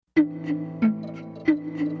Being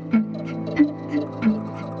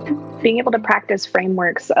able to practice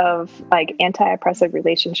frameworks of like anti-oppressive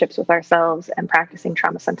relationships with ourselves and practicing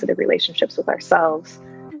trauma-sensitive relationships with ourselves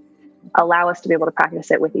allow us to be able to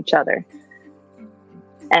practice it with each other.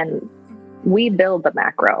 And we build the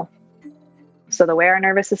macro. So the way our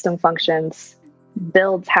nervous system functions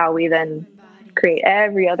builds how we then create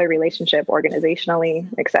every other relationship organizationally,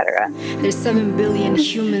 etc. There's 7 billion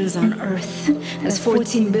humans on Earth. There's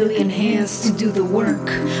 14 billion hands to do the work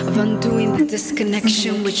of undoing the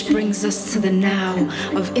disconnection, which brings us to the now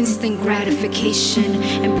of instant gratification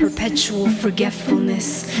and perpetual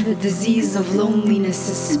forgetfulness. The disease of loneliness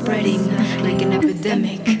is spreading like an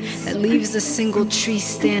epidemic that leaves a single tree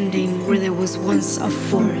standing where there was once a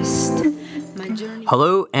forest.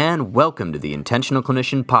 Hello and welcome to the Intentional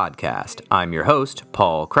Clinician Podcast. I'm your host,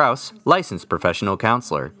 Paul Krause, licensed professional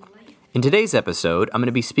counselor. In today's episode, I'm going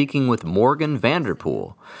to be speaking with Morgan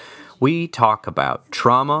Vanderpool. We talk about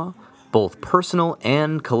trauma, both personal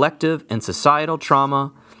and collective and societal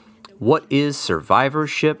trauma. What is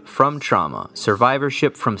survivorship from trauma?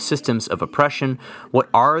 Survivorship from systems of oppression. What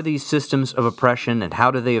are these systems of oppression and how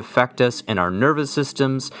do they affect us and our nervous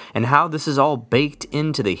systems, and how this is all baked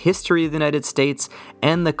into the history of the United States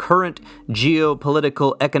and the current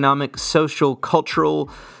geopolitical, economic, social, cultural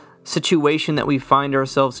situation that we find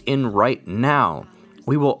ourselves in right now.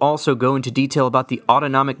 We will also go into detail about the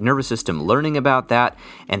autonomic nervous system, learning about that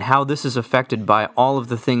and how this is affected by all of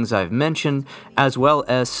the things I've mentioned, as well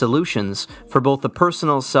as solutions for both the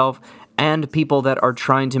personal self and people that are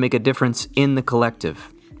trying to make a difference in the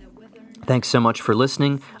collective. Thanks so much for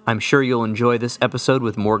listening. I'm sure you'll enjoy this episode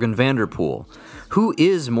with Morgan Vanderpool. Who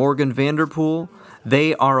is Morgan Vanderpool?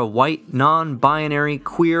 They are a white, non-binary,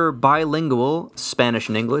 queer, bilingual, Spanish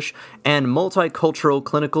and English, and multicultural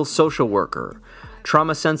clinical social worker,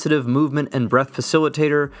 trauma-sensitive movement and breath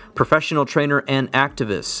facilitator, professional trainer, and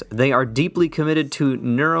activist. They are deeply committed to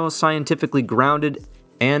neuroscientifically grounded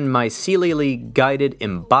and mycelially guided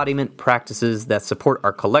embodiment practices that support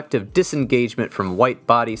our collective disengagement from white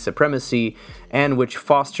body supremacy and which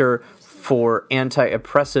foster for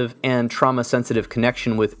anti-oppressive and trauma-sensitive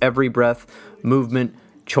connection with every breath, movement,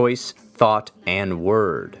 choice, thought, and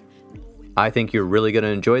word. I think you're really going to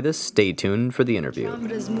enjoy this. Stay tuned for the interview.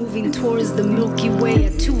 Kilometers moving towards the Milky Way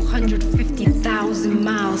at 250,000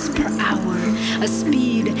 miles per hour, a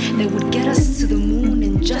speed that would get us to the moon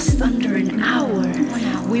in just under an hour.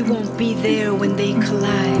 We won't be there when they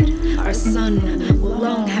collide. Our sun will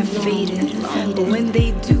long have faded, but when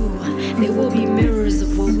they do, they will be mirrors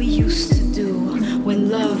of what we used to do when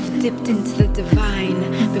love dipped into the divine,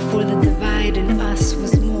 before the divide in us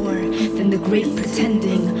was more than the great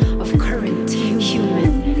pretending of current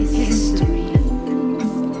human history.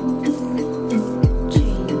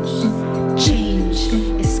 Change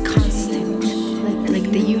is constant,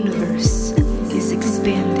 like the universe is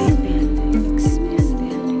expanding.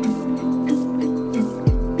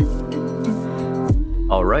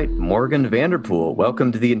 All right, Morgan Vanderpool,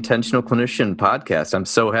 welcome to the Intentional Clinician Podcast. I'm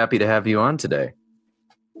so happy to have you on today.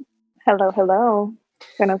 Hello.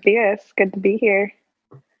 Buenos dias. Good to be here.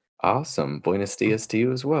 Awesome. Buenos dias to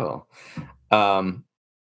you as well. I'm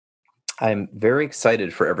very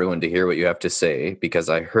excited for everyone to hear what you have to say because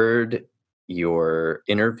I heard your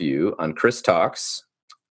interview on Chris Talks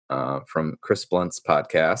from Chris Blunt's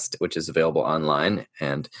podcast, which is available online.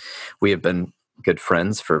 And we have been good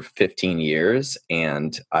friends for 15 years.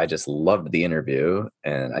 And I just loved the interview.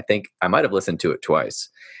 And I think I might have listened to it twice.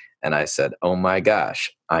 And I said, oh my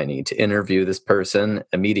gosh, I need to interview this person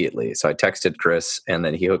immediately. So I texted Chris and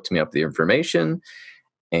then he hooked me up with the information.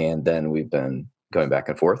 And then we've been going back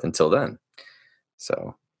and forth until then.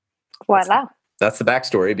 So Voila. That's the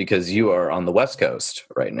backstory because you are on the West Coast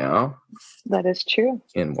right now. That is true.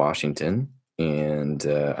 In Washington. And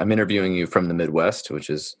I'm interviewing you from the Midwest, which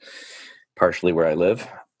is partially where I live.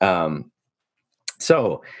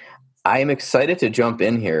 So I am excited to jump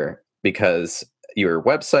in here because your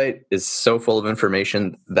website is so full of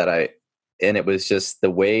information and it was just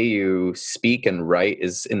the way you speak and write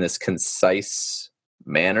is in this concise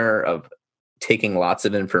manner of taking lots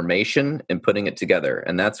of information and putting it together.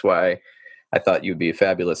 And that's why I thought you'd be a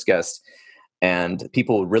fabulous guest. And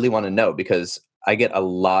people really want to know because I get a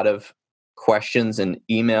lot of questions and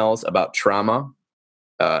emails about trauma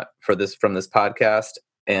from this podcast.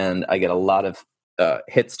 And I get a lot of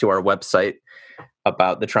hits to our website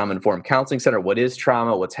about the Trauma Informed Counseling Center. What is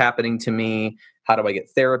trauma? What's happening to me? How do I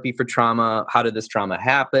get therapy for trauma? How did this trauma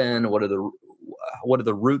happen? What are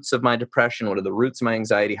the roots of my depression? What are the roots of my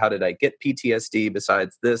anxiety? How did I get PTSD?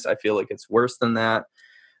 Besides this, I feel like it's worse than that.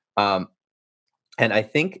 And I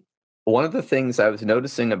think one of the things I was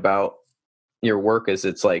noticing about your work is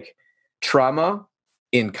it's like trauma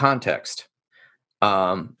in context,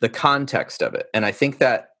 the context of it. And I think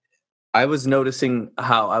that I was noticing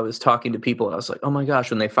how I was talking to people and I was like, oh my gosh,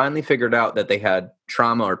 when they finally figured out that they had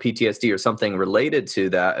trauma or PTSD or something related to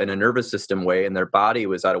that in a nervous system way and their body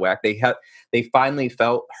was out of whack, they finally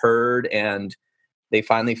felt heard, and they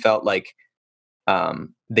finally felt like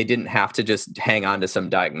they didn't have to just hang on to some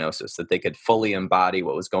diagnosis, that they could fully embody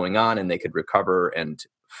what was going on and they could recover and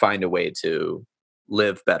find a way to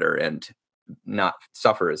live better and not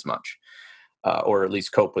suffer as much, or at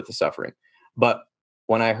least cope with the suffering. But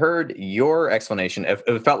when I heard your explanation,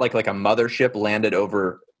 it felt like a mothership landed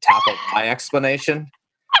over top of my explanation.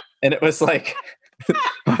 And it was like,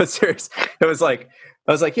 I was serious. It was like,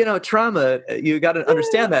 I was like, trauma, you got to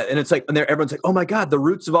understand that. And it's like, and everyone's like, oh my God, the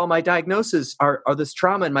roots of all my diagnosis are this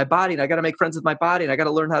trauma in my body. And I got to make friends with my body. And I got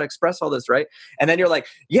to learn how to express all this. Right. And then you're like,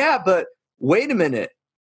 yeah, but wait a minute.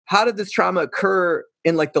 How did this trauma occur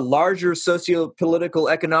in like the larger socio-political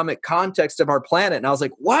economic context of our planet? And I was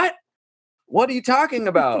like, what are you talking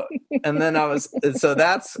about? And then so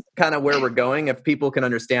that's kind of where we're going. If people can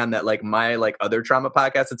understand that, like my other trauma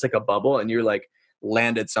podcast, it's like a bubble and you're like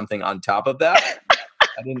landed something on top of that.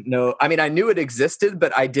 I didn't know. I mean, I knew it existed,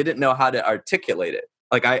 but I didn't know how to articulate it.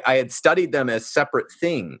 Like I had studied them as separate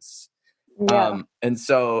things. Yeah. And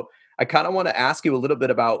so I kind of want to ask you a little bit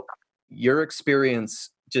about your experience,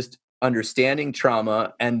 just understanding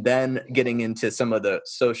trauma and then getting into some of the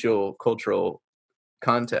social cultural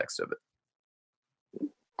context of it.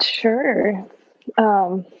 Sure.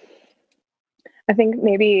 I think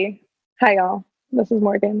maybe, hi y'all, this is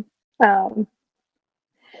Morgan.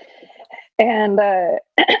 And I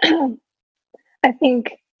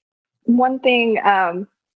think one thing,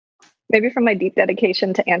 maybe from my deep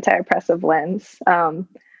dedication to anti-oppressive lens, I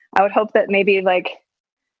would hope that maybe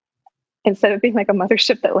instead of being like a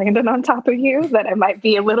mothership that landed on top of you, that it might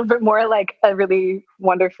be a little bit more like a really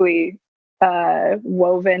wonderfully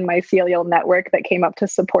woven mycelial network that came up to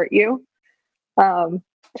support you, to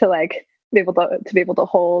be able to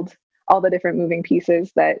hold all the different moving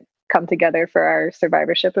pieces that come together for our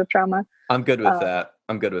survivorship of trauma. I'm good with that.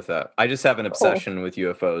 I just have an obsession with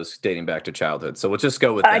UFOs dating back to childhood, so we'll just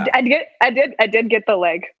go with that. I did get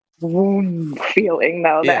the boom feeling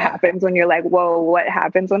though that happens when you're like, whoa, what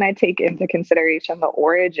happens when I take into consideration the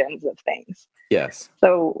origins of things? Yes.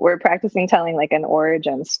 So we're practicing telling an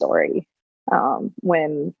origin story,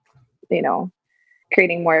 when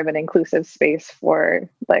creating more of an inclusive space for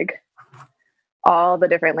all the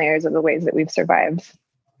different layers of the ways that we've survived,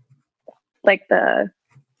 the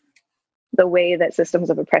way that systems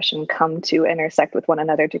of oppression come to intersect with one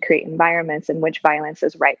another to create environments in which violence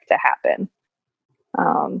is ripe to happen.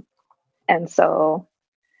 And so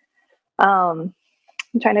I'm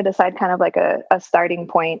trying to decide kind of a starting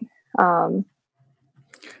point. I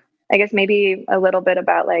guess maybe a little bit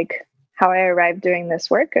about how I arrived doing this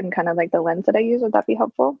work and kind of the lens that I use. Would that be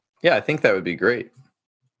helpful? Yeah, I think that would be great.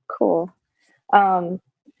 Cool.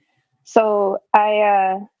 So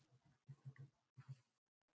I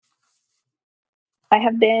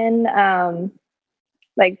have been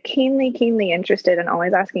keenly interested in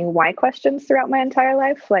always asking why questions throughout my entire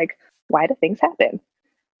life. Why do things happen?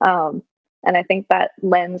 And I think that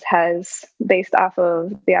lens has, based off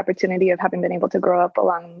of the opportunity of having been able to grow up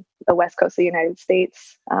along the West Coast of the United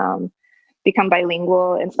States, become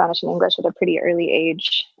bilingual in Spanish and English at a pretty early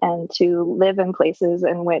age, and to live in places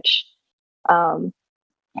in which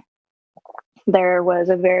there was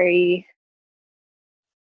a very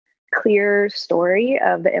clear story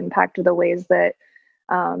of the impact of the ways that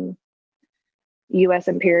U.S.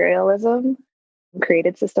 imperialism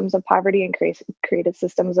created systems of poverty and created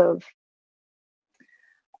systems of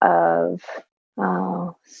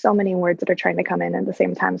so many words that are trying to come in at the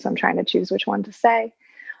same time. So I'm trying to choose which one to say.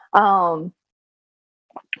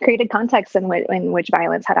 Created contexts in which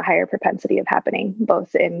violence had a higher propensity of happening,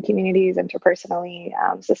 both in communities, interpersonally,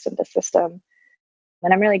 system to system.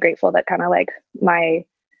 And I'm really grateful that kind of my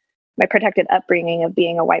protected upbringing of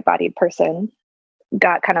being a white-bodied person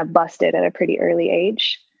got kind of busted at a pretty early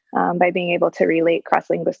age, by being able to relate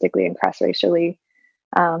cross-linguistically and cross-racially,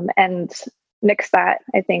 and mix that,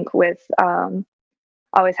 I think, with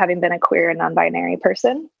always having been a queer and non-binary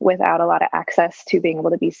person without a lot of access to being able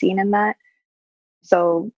to be seen in that.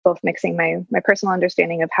 So both mixing my personal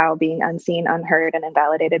understanding of how being unseen, unheard, and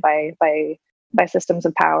invalidated by systems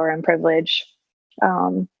of power and privilege,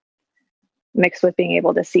 mixed with being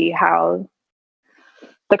able to see how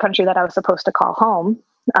the country that I was supposed to call home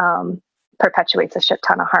perpetuates a shit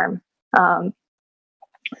ton of harm.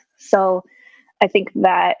 So I think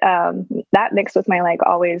that that mixed with my like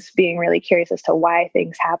always being really curious as to why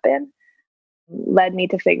things happen led me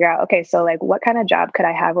to figure out, okay, so like what kind of job could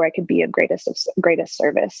I have where I could be of greatest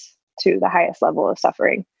service to the highest level of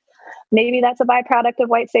suffering? Maybe that's a byproduct of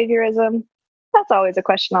white saviorism. That's always a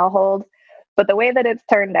question I'll hold. But the way that it's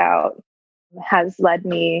turned out has led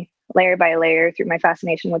me layer by layer through my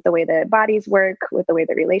fascination with the way that bodies work, with the way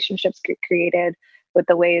that relationships get created, with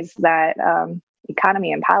the ways that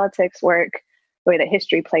economy and politics work, the way that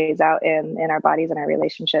history plays out in our bodies and our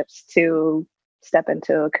relationships, to step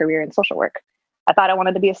into a career in social work. I thought I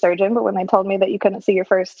wanted to be a surgeon, but when they told me that you couldn't see your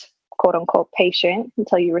first quote unquote patient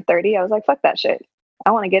until you were 30, I was like, fuck that shit. I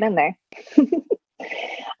want to get in there.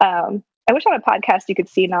 I wish on a podcast you could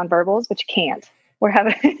see nonverbals, but you can't. We're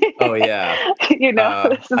having, oh yeah,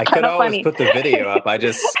 this is I could always funny. put the video up.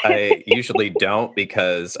 I usually don't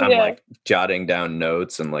because I'm like jotting down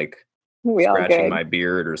notes and like scratching my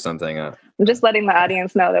beard or something. I'm just letting the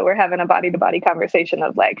audience know that we're having a body to body conversation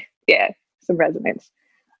of like, some resonance.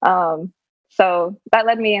 So that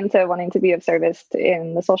led me into wanting to be of service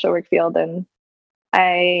in the social work field. And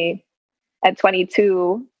at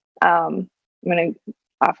 22, I'm going to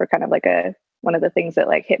offer kind of like one of the things that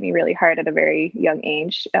like hit me really hard at a very young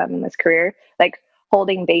age in this career, like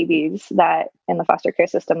holding babies that in the foster care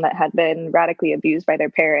system that had been radically abused by their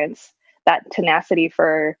parents, that tenacity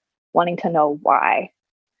for wanting to know why.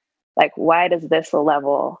 Like, why does this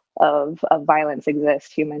level of violence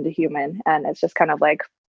exist human to human? And it's just kind of like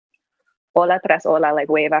ola tras ola, like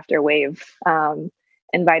wave after wave,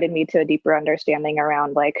 invited me to a deeper understanding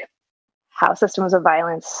around like how systems of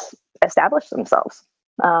violence establish themselves.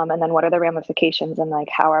 And then what are the ramifications and like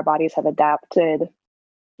how our bodies have adapted,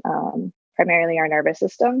 primarily our nervous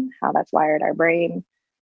system, how that's wired our brain,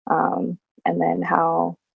 and then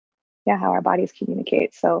how our bodies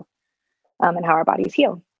communicate. So, and how our bodies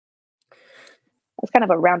heal. It's kind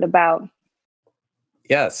of a roundabout,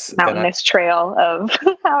 mountainous trail of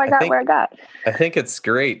how I got where I got. I think it's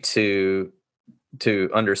great to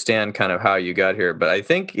understand kind of how you got here. But I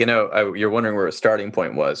think, you're wondering where a starting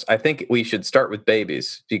point was. I think we should start with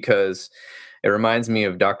babies because it reminds me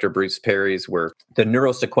of Dr. Bruce Perry's work, the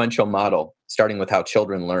neurosequential model, starting with how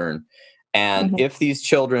children learn. And if these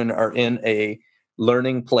children are in a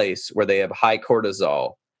learning place where they have high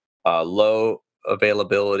cortisol, low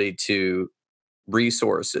availability to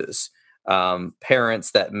resources,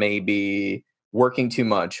 parents that may be working too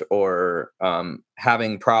much or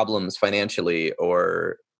having problems financially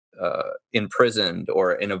or imprisoned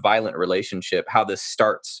or in a violent relationship, how this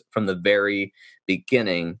starts from the very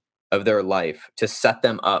beginning of their life to set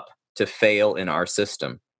them up to fail in our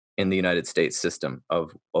system, in the United States system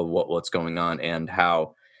of what's going on, and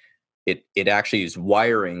how it actually is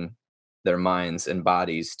wiring their minds and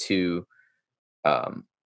bodies to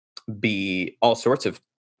be all sorts of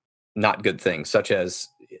not good things, such as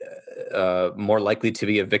more likely to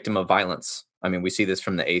be a victim of violence. I mean, we see this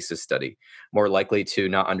from the ACEs study. More likely to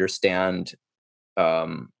not understand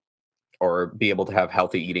or be able to have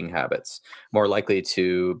healthy eating habits. More likely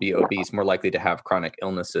to be obese. More likely to have chronic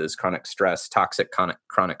illnesses, chronic stress, toxic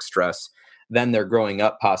chronic stress. Then they're growing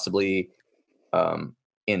up possibly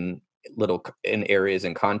in areas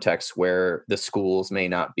and contexts where the schools may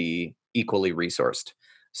not be equally resourced.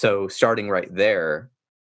 So starting right there,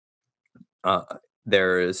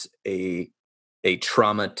 there is a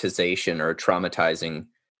traumatization or traumatizing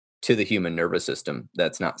to the human nervous system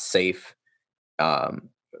that's not safe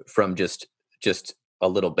from just a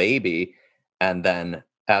little baby. And then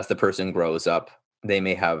as the person grows up, they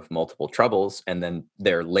may have multiple troubles, and then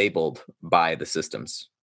they're labeled by the systems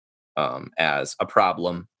as a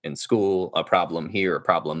problem in school, a problem here, a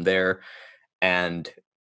problem there. And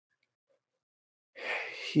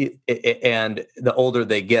the older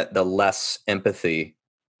they get, the less empathy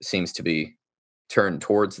seems to be turned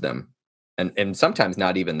towards them. And sometimes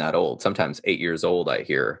not even that old. Sometimes 8 years old, I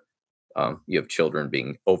hear you have children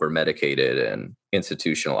being over medicated and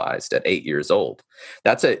institutionalized at 8 years old.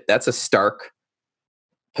 That's a stark,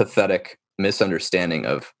 pathetic misunderstanding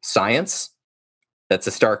of science. That's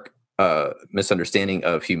a stark misunderstanding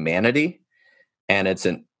of humanity. And it's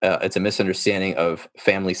a misunderstanding of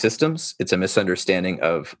family systems. It's a misunderstanding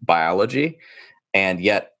of biology. And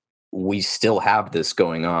yet we still have this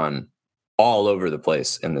going on all over the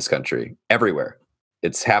place in this country, everywhere.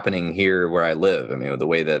 It's happening here where I live. I mean, the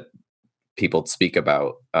way that people speak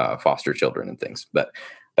about foster children and things. But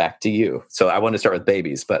back to you. So I want to start with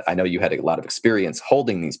babies, but I know you had a lot of experience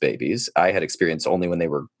holding these babies. I had experience only when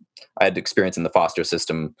I had experience in the foster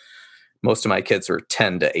system. Most of my kids were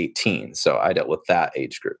 10 to 18, so I dealt with that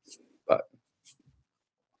age group. But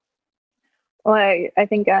Well, I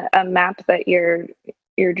think a map that you're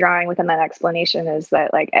drawing within that explanation is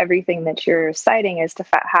that like everything that you're citing is to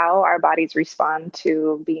how our bodies respond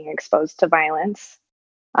to being exposed to violence,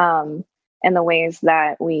 and the ways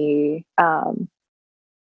that we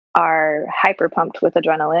are hyper pumped with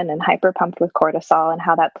adrenaline and hyper pumped with cortisol, and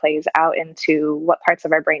how that plays out into what parts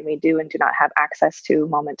of our brain we do and do not have access to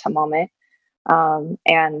moment to moment,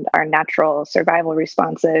 and our natural survival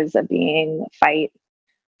responses of being fight,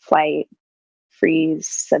 flight, freeze,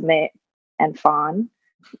 submit, and fawn.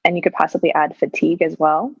 And you could possibly add fatigue as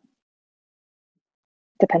well,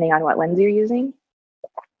 depending on what lens you're using.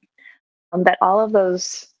 That all of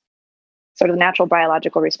those sort of natural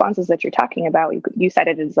biological responses that you're talking about, you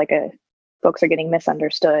cited as like folks are getting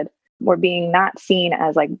misunderstood. We're being not seen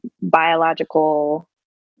as like biological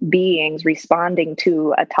beings responding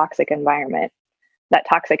to a toxic environment. That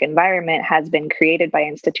toxic environment has been created by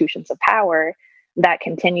institutions of power that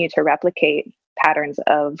continue to replicate patterns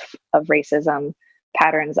of racism,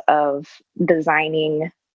 patterns of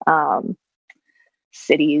designing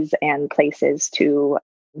cities and places to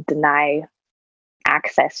deny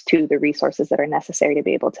access to the resources that are necessary to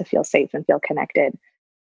be able to feel safe and feel connected.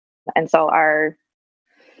 And so our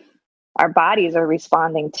bodies are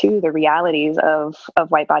responding to the realities of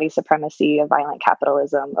white body supremacy, of violent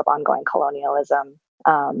capitalism, of ongoing colonialism.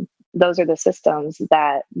 Those are the systems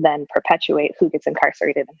that then perpetuate who gets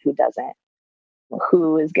incarcerated and who doesn't,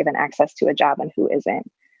 who is given access to a job and who isn't.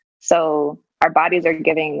 So our bodies are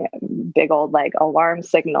giving big old like alarm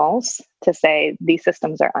signals to say these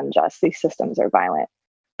systems are unjust, these systems are violent.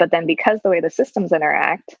 But then because the way the systems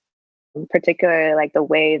interact, particularly like the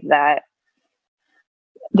way that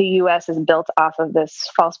the US is built off of this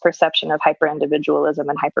false perception of hyper-individualism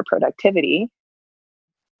and hyper-productivity,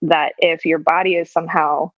 that if your body is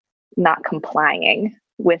somehow not complying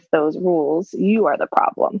with those rules, you are the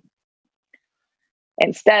problem.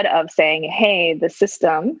 Instead of saying, hey, the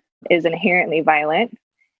system is inherently violent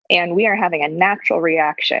and we are having a natural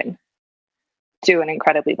reaction to an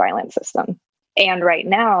incredibly violent system. And right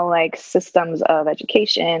now, like systems of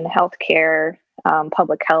education, healthcare,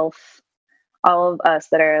 public health, all of us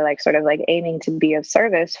that are like sort of like aiming to be of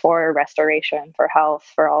service for restoration, for health,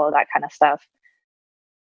 for all of that kind of stuff,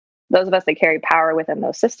 those of us that carry power within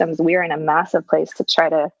those systems, we are in a massive place to try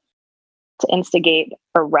to instigate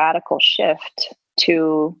a radical shift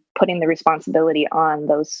to putting the responsibility on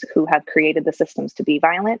those who have created the systems to be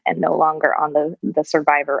violent and no longer on the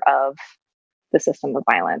survivor of the system of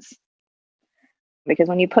violence. Because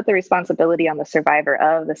when you put the responsibility on the survivor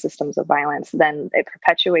of the systems of violence, then it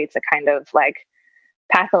perpetuates a kind of like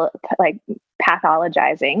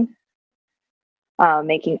pathologizing,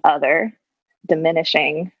 making other,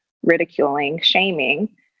 diminishing, ridiculing, shaming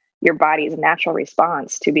your body's natural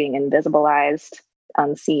response to being invisibilized,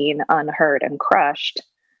 unseen, unheard, and crushed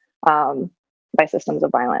by systems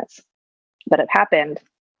of violence that have happened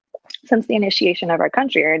since the initiation of our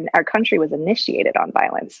country. Our country was initiated on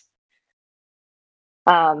violence.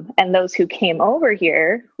 And those who came over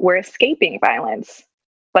here were escaping violence,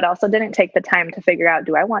 but also didn't take the time to figure out,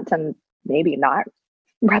 do I want to maybe not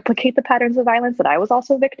replicate the patterns of violence that I was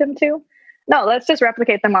also a victim to? No, let's just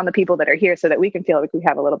replicate them on the people that are here so that we can feel like we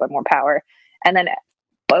have a little bit more power. And then,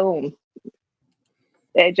 boom,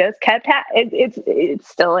 it just kept it's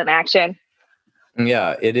still in action.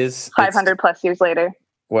 Yeah, it is. 500 plus years later.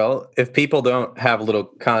 Well, if people don't have a little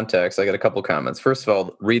context, I got a couple comments. First of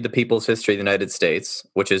all, read the People's History of the United States,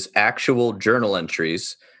 which is actual journal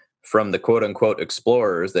entries from the quote-unquote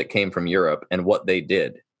explorers that came from Europe and what they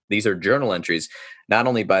did. These are journal entries, not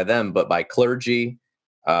only by them, but by clergy,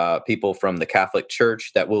 people from the Catholic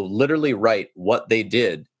Church that will literally write what they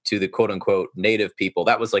did to the quote-unquote native people.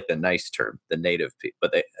 That was like the nice term, the native people,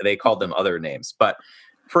 but they called them other names. But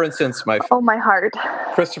for instance, my heart.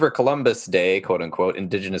 Christopher Columbus Day, quote unquote,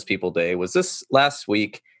 Indigenous People Day, was this last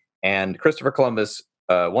week. And Christopher Columbus,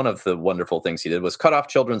 one of the wonderful things he did was cut off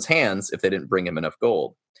children's hands if they didn't bring him enough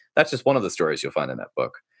gold. That's just one of the stories you'll find in that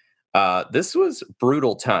book. This was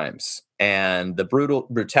brutal times, and the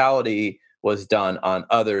brutality was done on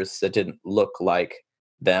others that didn't look like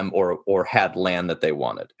them or had land that they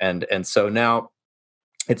wanted. And so now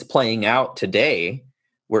it's playing out today.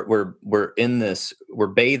 We're in this, we're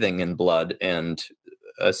bathing in blood and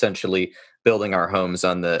essentially building our homes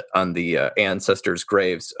on the ancestors'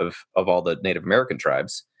 graves of all the Native American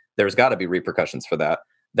tribes. There's got to be repercussions for that.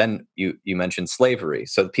 Then you mentioned slavery.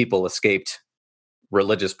 So the people escaped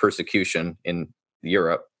religious persecution in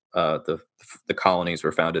Europe. The colonies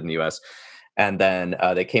were founded in the U.S. And then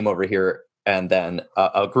they came over here, and then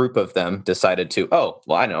a group of them decided to,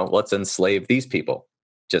 let's enslave these people.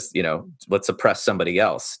 just, let's oppress somebody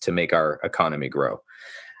else to make our economy grow,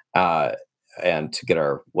 and to get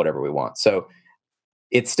our whatever we want. So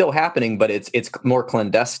it's still happening, but it's more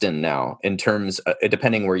clandestine now in terms,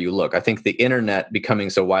 depending where you look. I think the internet becoming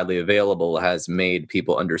so widely available has made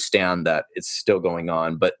people understand that it's still going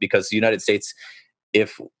on. But because the United States,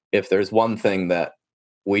 if there's one thing that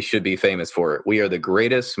we should be famous for, we are the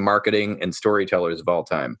greatest marketing and storytellers of all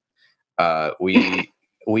time. It's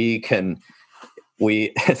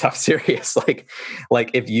serious.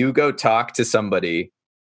 Like if you go talk to somebody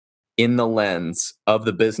in the lens of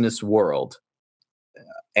the business world,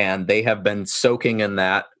 and they have been soaking in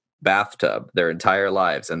that bathtub their entire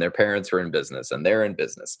lives, and their parents were in business and they're in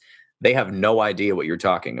business, they have no idea what you're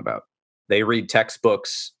talking about. They read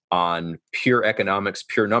textbooks on pure economics,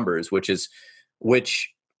 pure numbers, which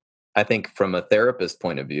I think from a therapist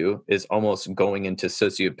point of view is almost going into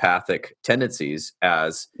sociopathic tendencies.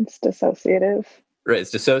 As it's dissociative. Right,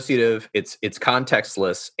 it's dissociative, it's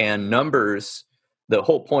contextless, and numbers, the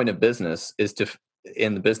whole point of business is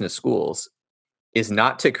in the business schools, is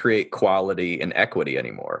not to create quality and equity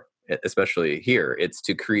anymore, especially here. It's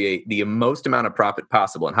to create the most amount of profit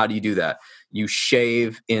possible. And how do you do that? You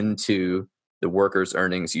shave into the workers'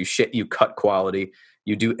 earnings. You cut quality.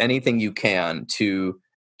 You do anything you can to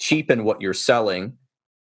cheapen what you're selling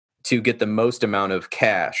to get the most amount of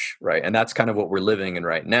cash, right? And that's kind of what we're living in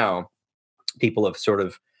right now. People have sort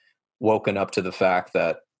of woken up to the fact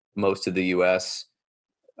that most of the U.S.,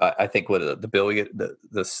 I think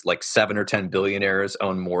this like 7 or 10 billionaires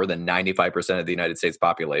own more than 95% of the United States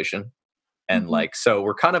population. And so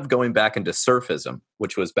we're kind of going back into serfism,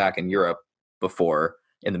 which was back in Europe before,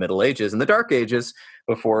 in the Middle Ages and the Dark Ages,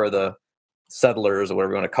 before the settlers, or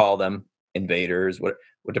whatever you want to call them, invaders, what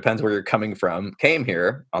depends where you're coming from, came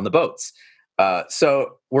here on the boats.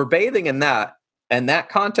 So we're bathing in that. And that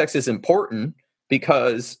context is important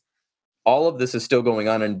because all of this is still going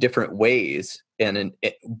on in different ways,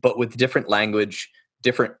 but with different language,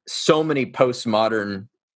 so many postmodern,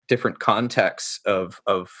 different contexts of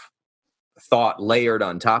thought layered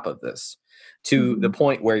on top of this, to the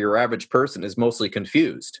point where your average person is mostly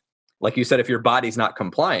confused. Like you said, if your body's not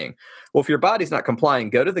complying, well, if your body's not complying,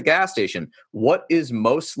 go to the gas station. What is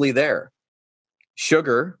mostly there?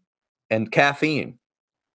 Sugar and caffeine,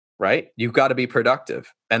 right? You've got to be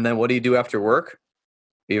productive. And then what do you do after work?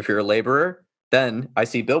 If you're a laborer, then I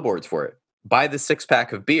see billboards for it. Buy the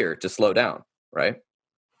 6-pack of beer to slow down, right?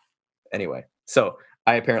 Anyway, so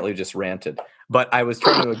I apparently just ranted, but I was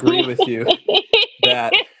trying to agree with you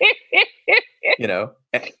that,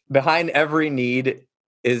 behind every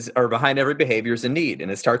behavior is a need. And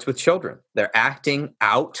it starts with children. They're acting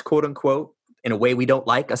out, quote unquote, in a way we don't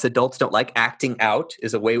like. Us adults don't like. Acting out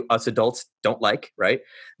is a way us adults don't like, right?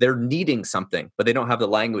 They're needing something, but they don't have the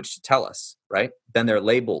language to tell us, right? Then they're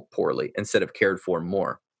labeled poorly instead of cared for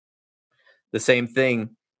more. The same thing,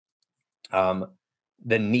 the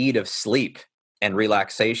need of sleep and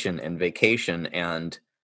relaxation and vacation and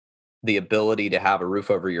the ability to have a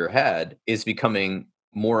roof over your head is becoming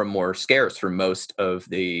more and more scarce for most of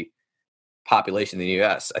the population in the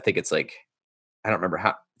U.S. I think it's like, I don't remember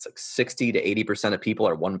how, it's like 60 to 80% of people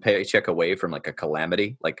are one paycheck away from like a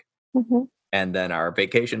calamity. And then our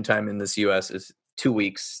vacation time in this U.S. is 2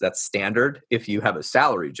 weeks. That's standard if you have a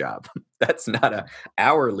salary job. That's not an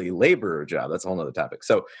hourly laborer job. That's a whole other topic.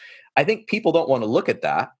 So I think people don't want to look at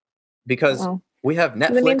that because we have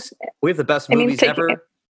Netflix. We have the best movies ever.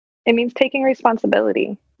 It means taking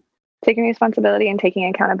responsibility and taking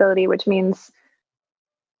accountability, which means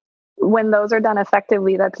when those are done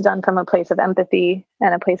effectively, that's done from a place of empathy,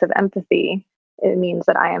 and a place of empathy, it means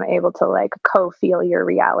that I am able to like co-feel your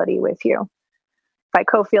reality with you. If I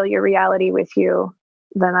co-feel your reality with you,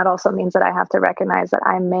 then that also means that I have to recognize that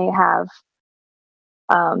I may have,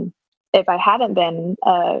 if I haven't been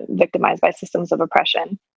victimized by systems of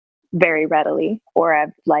oppression very readily, or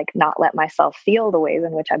I've like not let myself feel the ways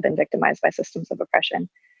in which I've been victimized by systems of oppression,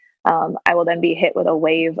 I will then be hit with a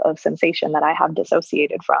wave of sensation that I have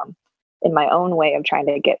dissociated from in my own way of trying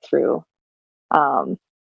to get through the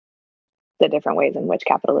different ways in which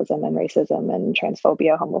capitalism and racism and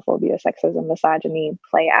transphobia, homophobia, sexism, misogyny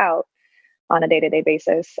play out on a day-to-day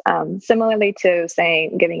basis. Similarly to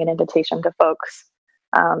giving an invitation to folks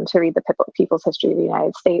to read the People's History of the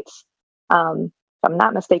United States. If I'm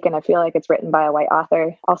not mistaken, I feel like it's written by a white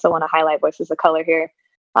author. Also want to highlight voices of color here.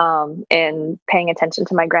 In Paying Attention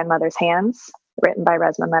to My Grandmother's Hands, written by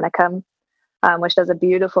Resmaa Menakem, which does a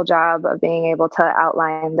beautiful job of being able to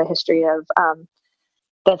outline the history of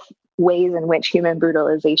the ways in which human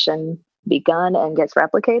brutalization begun and gets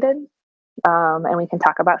replicated. And we can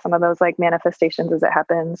talk about some of those like manifestations as it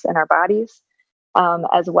happens in our bodies.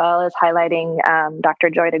 as well as highlighting Dr.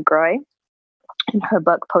 Joy DeGroy in her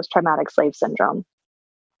book, Post-Traumatic Slave Syndrome,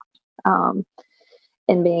 and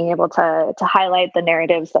being able to highlight the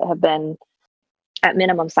narratives that have been at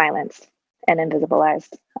minimum silenced and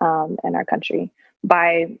invisibilized in our country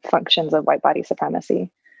by functions of white body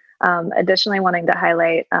supremacy. Additionally, wanting to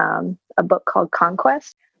highlight a book called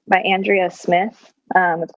Conquest by Andrea Smith,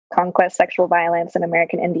 Conquest, Sexual Violence, and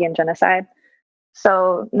American Indian Genocide.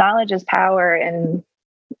 So knowledge is power in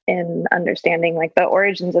understanding like the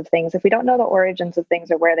origins of things. If we don't know the origins of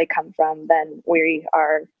things or where they come from, then we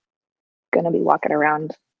are going to be walking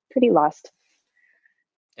around pretty lost.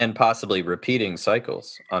 And possibly repeating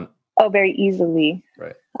cycles on. Oh, very easily.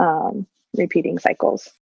 Right. Repeating cycles.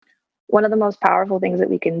 One of the most powerful things that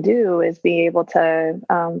we can do is be able to,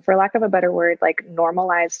 for lack of a better word, like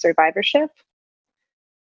normalize survivorship.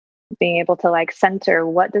 Being able to like center,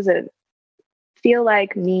 what does it feel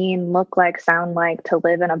like, mean, look like, sound like to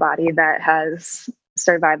live in a body that has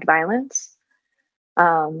survived violence?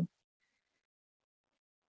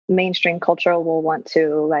 Mainstream culture will want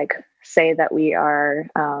to like say that we are,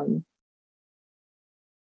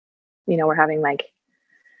 we're having like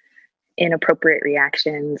inappropriate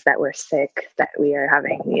reactions, that we're sick, that we are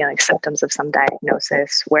having, like symptoms of some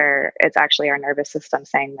diagnosis, where it's actually our nervous system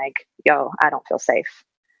saying like, yo, I don't feel safe.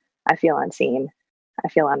 I feel unseen. I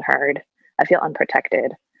feel unheard. I feel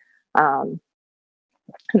unprotected. And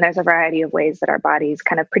there's a variety of ways that our bodies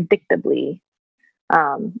kind of predictably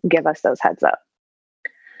give us those heads up.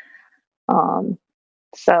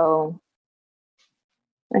 So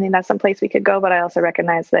I think that's some place we could go, but I also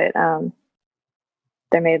recognize that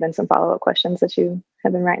there may have been some follow-up questions that you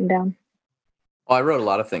have been writing down. Well, I wrote a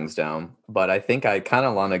lot of things down, but I think I kind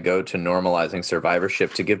of want to go to normalizing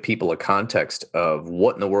survivorship to give people a context of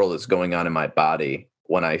what in the world is going on in my body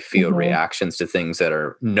when I feel reactions to things that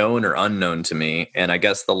are known or unknown to me. And I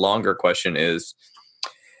guess the longer question is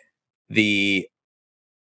the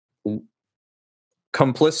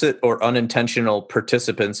complicit or unintentional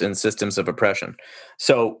participants in systems of oppression.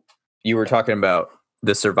 So you were talking about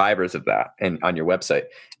the survivors of that and on your website.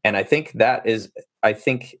 And I think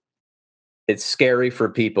it's scary for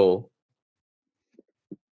people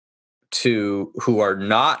who are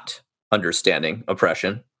not understanding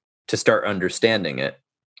oppression to start understanding it,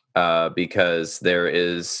 because there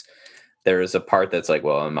is a part that's like,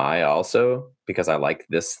 well, am I also, because I like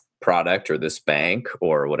this product or this bank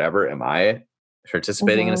or whatever, am I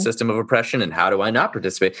participating in a system of oppression, and how do I not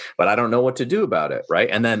participate? But I don't know what to do about it, right?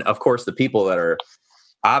 And then, of course, the people that are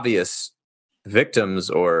obvious victims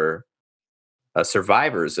or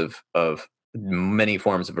survivors of many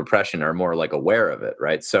forms of oppression are more like aware of it,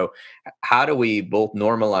 right? So how do we both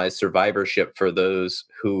normalize survivorship for those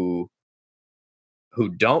who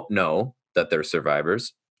don't know that they're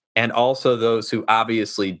survivors, and also those who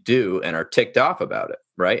obviously do and are ticked off about it,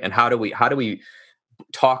 right? And how do we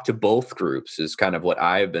talk to both groups is kind of what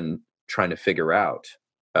I've been trying to figure out,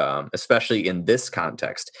 especially in this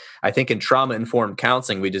context. I think in trauma-informed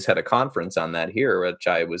counseling, we just had a conference on that here, which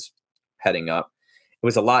I was heading up. It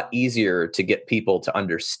was a lot easier to get people to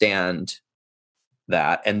understand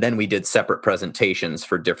that. And then we did separate presentations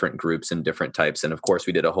for different groups and different types. And of course,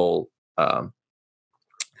 we did a whole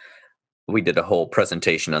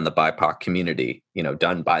presentation on the BIPOC community,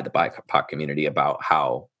 done by the BIPOC community, about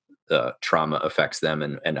how the trauma affects them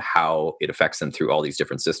and how it affects them through all these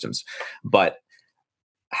different systems. But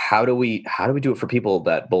how do we do it for people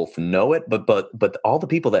that both know it, but all the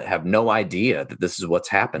people that have no idea that this is what's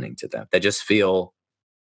happening to them? They just feel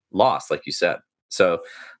lost, like you said. So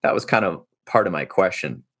that was kind of part of my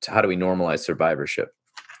question. How do we normalize survivorship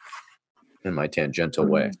in my tangential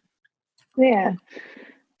way? Yeah.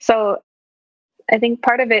 So I think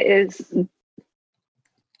part of it is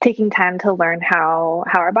taking time to learn how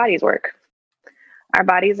our bodies work. Our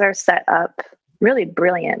bodies are set up really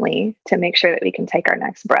brilliantly to make sure that we can take our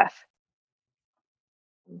next breath.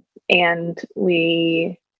 And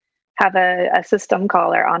we have a system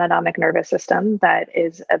called our autonomic nervous system that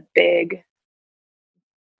is a big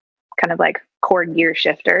kind of like core gear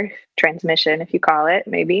shifter, transmission, if you call it,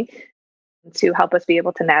 maybe, to help us be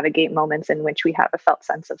able to navigate moments in which we have a felt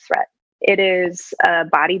sense of threat. It is a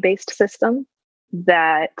body-based system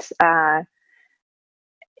that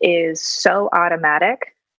is so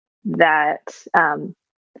automatic that, and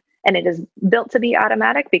it is built to be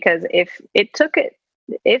automatic, because if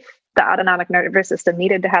the autonomic nervous system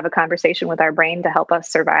needed to have a conversation with our brain to help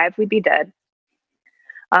us survive, we'd be dead.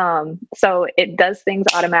 So it does things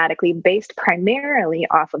automatically based primarily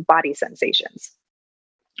off of body sensations,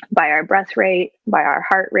 by our breath rate, by our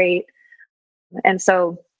heart rate. And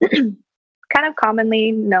so kind of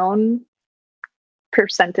commonly known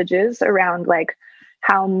percentages around like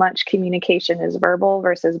how much communication is verbal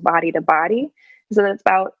versus body to body. So it's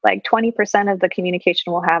about like 20% of the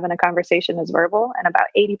communication we'll have in a conversation is verbal, and about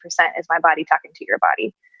 80% is my body talking to your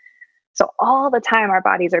body. So all the time, our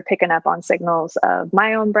bodies are picking up on signals of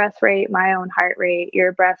my own breath rate, my own heart rate,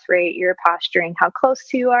 your breath rate, your posturing, how close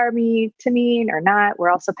to you are me to me or not.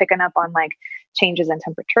 We're also picking up on like changes in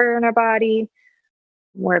temperature in our body.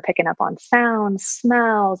 We're picking up on sounds,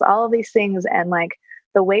 smells, all of these things, and like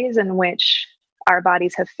the ways in which our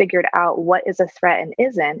bodies have figured out what is a threat and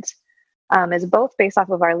isn't is both based off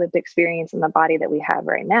of our lived experience in the body that we have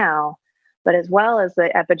right now, but as well as the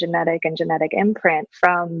epigenetic and genetic imprint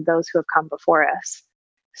from those who have come before us.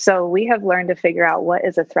 So we have learned to figure out what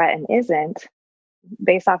is a threat and isn't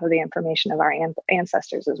based off of the information of our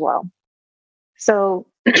ancestors as well. So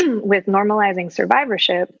with normalizing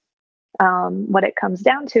survivorship, what it comes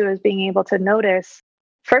down to is being able to notice,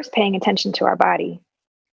 first paying attention to our body,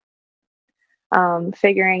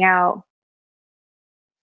 figuring out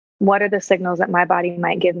what are the signals that my body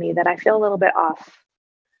might give me that I feel a little bit off,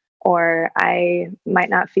 or I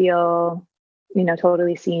might not feel,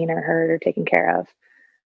 totally seen or heard or taken care of,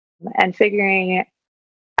 and figuring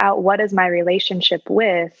out what is my relationship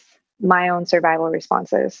with my own survival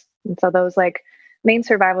responses. And so those like main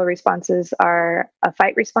survival responses are a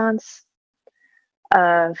fight response,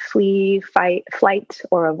 a flee, fight, flight,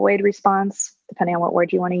 or avoid response, depending on what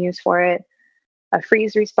word you want to use for it, a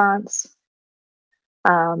freeze response,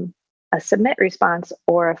 a submit response,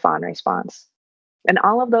 or a fawn response. And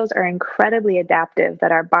all of those are incredibly adaptive,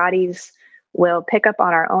 that our bodies will pick up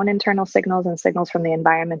on our own internal signals and signals from the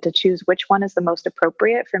environment to choose which one is the most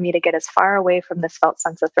appropriate for me to get as far away from this felt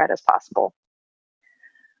sense of threat as possible.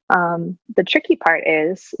 The tricky part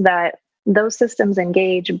is that those systems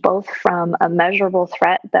engage both from a measurable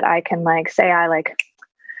threat that I can like say I like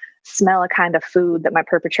smell a kind of food that my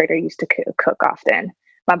perpetrator used to cook often.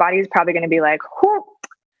 My body is probably going to be like, whoo,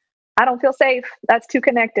 I don't feel safe. That's too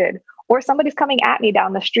connected. Or somebody's coming at me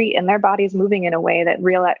down the street and their body's moving in a way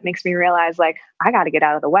that makes me realize like, I got to get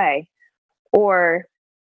out of the way. Or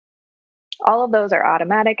all of those are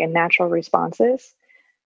automatic and natural responses.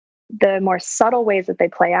 The more subtle ways that they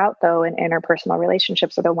play out, though, in interpersonal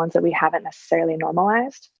relationships are the ones that we haven't necessarily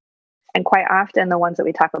normalized. And quite often, the ones that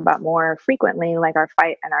we talk about more frequently, like our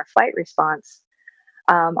fight and our flight response,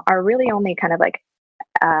 are really only kind of like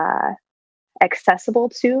accessible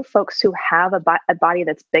to folks who have a body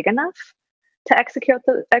that's big enough to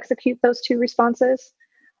execute those two responses,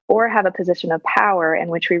 or have a position of power in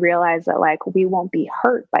which we realize that like we won't be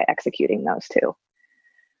hurt by executing those two.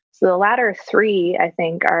 So the latter three, I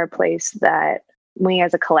think, are a place that we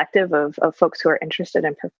as a collective of folks who are interested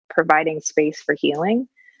in providing space for healing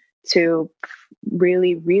to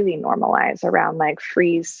really, really normalize around like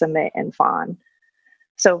freeze, submit, and fawn.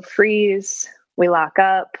 So freeze, we lock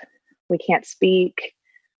up, we can't speak,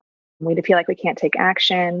 we feel like we can't take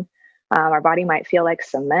action. Our body might feel like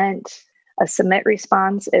cement. A submit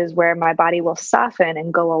response is where my body will soften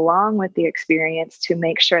and go along with the experience to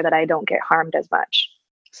make sure that I don't get harmed as much.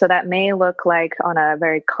 So that may look like on a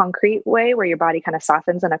very concrete way where your body kind of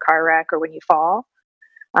softens in a car wreck or when you fall,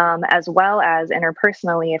 as well as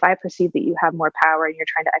interpersonally, if I perceive that you have more power and you're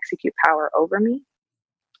trying to execute power over me,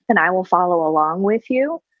 then I will follow along with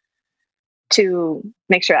you to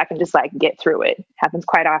make sure I can just like get through it. It happens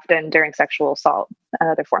quite often during sexual assault and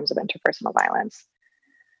other forms of interpersonal violence.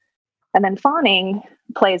 And then fawning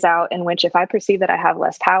plays out in which if I perceive that I have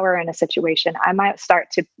less power in a situation, I might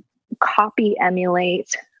start to copy,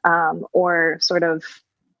 emulate, or sort of,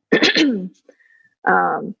 we'll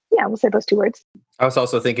say those two words. I was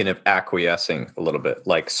also thinking of acquiescing a little bit.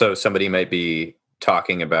 Like, so somebody might be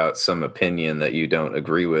talking about some opinion that you don't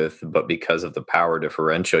agree with, but because of the power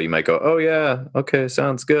differential, you might go, oh yeah, okay,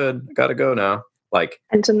 sounds good. I gotta go now. Like,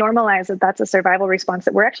 and to normalize that that's a survival response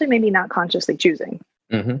that we're actually maybe not consciously choosing.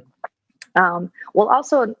 Mm-hmm. We'll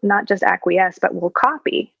also not just acquiesce, but we'll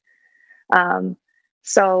copy.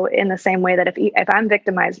 So in the same way that if I'm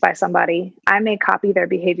victimized by somebody, I may copy their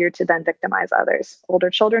behavior to then victimize others. Older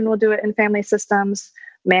children will do it in family systems.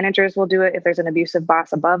 Managers will do it if there's an abusive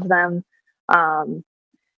boss above them.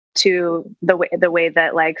 To the way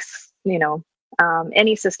that like,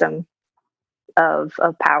 any system of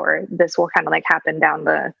power, this will kind of like happen down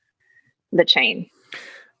the chain.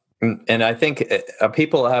 And I think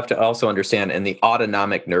people have to also understand in the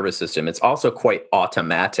autonomic nervous system, it's also quite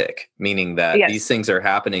automatic, meaning that these things are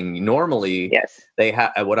happening normally. Yes.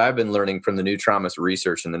 What I've been learning from the new trauma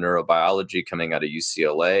research and the neurobiology coming out of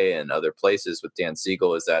UCLA and other places with Dan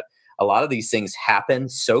Siegel is that a lot of these things happen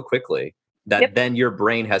so quickly that then your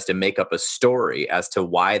brain has to make up a story as to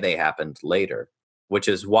why they happened later. which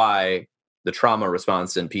is why the trauma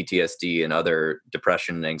response in PTSD and other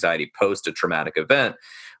depression and anxiety post a traumatic event,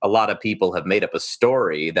 a lot of people have made up a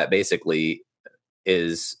story that basically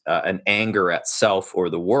is an anger at self or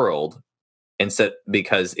the world, instead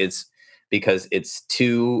because it's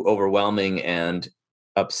too overwhelming and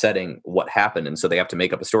upsetting what happened, and so they have to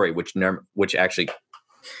make up a story which actually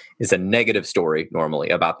is a negative story normally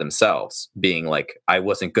about themselves, being like, I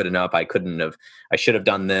wasn't good enough, I should have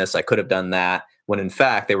done this, I could have done that, when in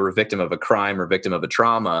fact they were a victim of a crime or victim of a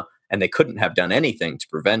trauma, and they couldn't have done anything to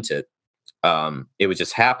prevent it. It was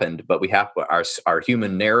just happened, but we have our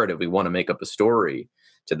human narrative. We want to make up a story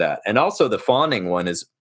to that. And also the fawning one is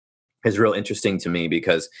real interesting to me,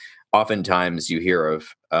 because oftentimes you hear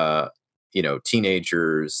of,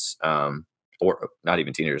 teenagers, or not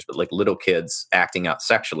even teenagers, but like little kids acting out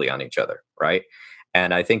sexually on each other. Right.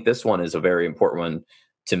 And I think this one is a very important one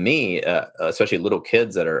to me, especially little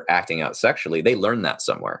kids that are acting out sexually. They learn that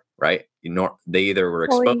somewhere, right? They either were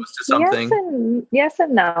exposed to something. Yes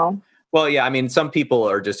and no. Well, yeah, I mean, some people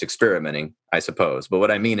are just experimenting, I suppose. But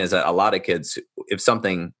what I mean is that a lot of kids, if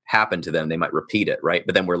something happened to them, they might repeat it, right?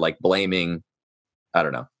 But then we're like blaming, I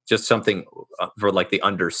don't know, just something for like the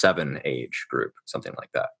under 7 age group, something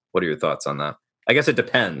like that. What are your thoughts on that? I guess it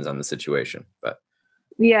depends on the situation, but.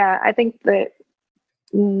 Yeah, I think that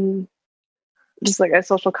just like a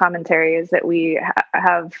social commentary is that we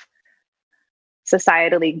have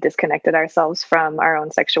societally disconnected ourselves from our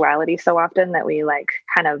own sexuality so often that we like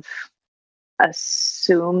kind of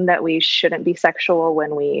assume that we shouldn't be sexual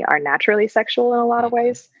when we are naturally sexual in a lot of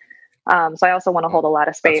ways. So I also want to hold a lot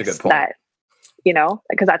of space that,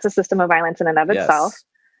 because that's a system of violence in and of itself.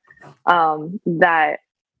 That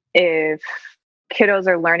if kiddos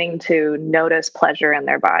are learning to notice pleasure in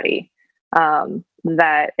their body,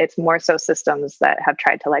 that it's more so systems that have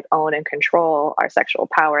tried to like own and control our sexual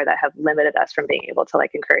power that have limited us from being able to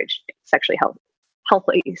like encourage sexually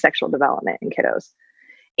healthy sexual development in kiddos.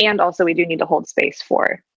 And also we do need to hold space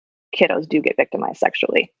for kiddos do get victimized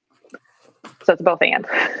sexually. So it's both and.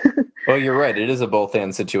 Well, you're right. It is a both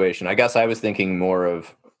and situation. I guess I was thinking more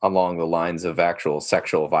of along the lines of actual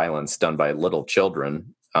sexual violence done by little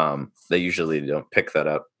children. They usually don't pick that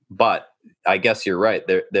up, but I guess you're right.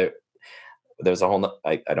 There's a whole,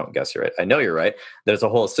 I don't guess you're right. I know you're right. There's a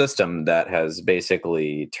whole system that has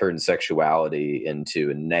basically turned sexuality into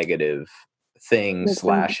a negative thing /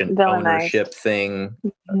 an ownership thing,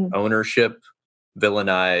 ownership,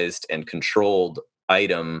 villainized and controlled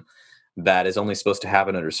item that is only supposed to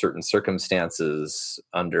happen under certain circumstances,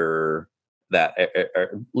 under that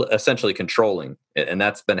are essentially controlling. And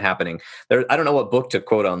that's been happening there. I don't know what book to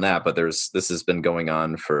quote on that, but this has been going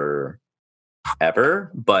on for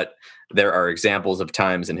ever, but there are examples of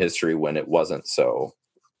times in history when it wasn't so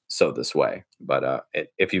this way. But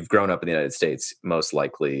if you've grown up in the United States, most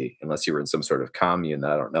likely, unless you were in some sort of commune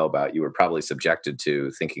that I don't know about, you were probably subjected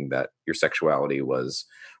to thinking that your sexuality was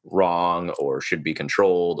wrong or should be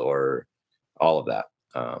controlled or all of that.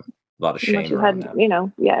 A lot of shame around that.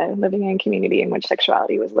 Living in a community in which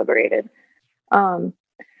sexuality was liberated. So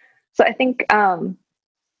I think kind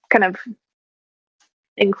of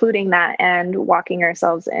including that and walking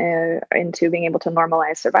ourselves into being able to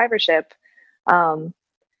normalize survivorship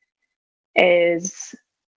is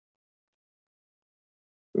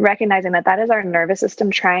recognizing that is our nervous system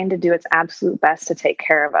trying to do its absolute best to take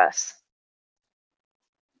care of us.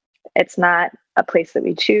 It's not a place that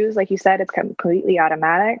we choose. Like you said, it's completely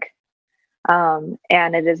automatic. And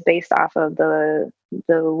it is based off of the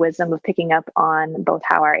wisdom of picking up on both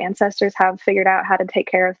how our ancestors have figured out how to take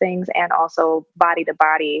care of things and also body to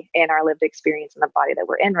body in our lived experience in the body that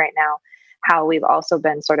we're in right now, how we've also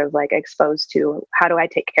been sort of like exposed to how do I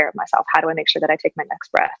take care of myself? How do I make sure that I take my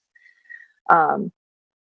next breath?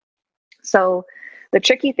 So the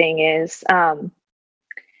tricky thing is,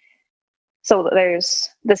 so there's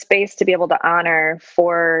the space to be able to honor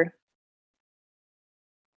for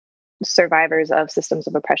survivors of systems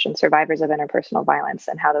of oppression, survivors of interpersonal violence,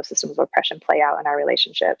 and how those systems of oppression play out in our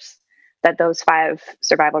relationships, that those 5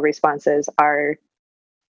 survival responses are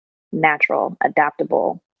natural,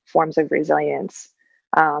 adaptable forms of resilience.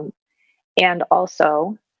 And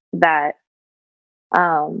also that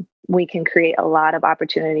we can create a lot of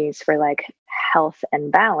opportunities for like health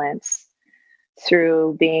and balance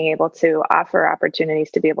through being able to offer opportunities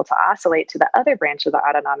to be able to oscillate to the other branch of the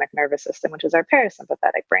autonomic nervous system, which is our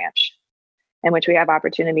parasympathetic branch, in which we have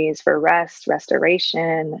opportunities for rest,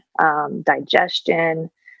 restoration, digestion,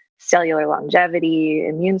 cellular longevity,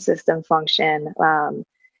 immune system function.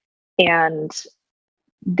 And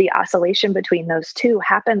the oscillation between those two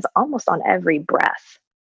happens almost on every breath.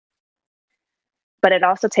 But it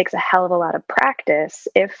also takes a hell of a lot of practice.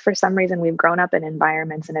 If for some reason we've grown up in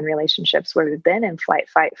environments and in relationships where we've been in flight,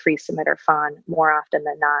 fight, freeze, submit, or fawn more often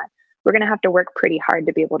than not, we're going to have to work pretty hard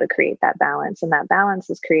to be able to create that balance. And that balance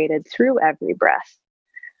is created through every breath.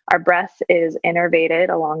 Our breath is innervated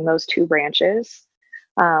along those two branches.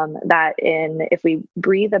 If we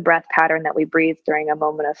breathe a breath pattern that we breathe during a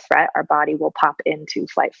moment of threat, our body will pop into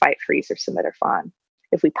flight, fight, freeze, or submit, or fawn.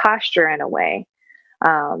 If we posture in a way,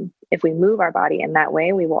 if we move our body in that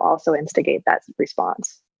way, we will also instigate that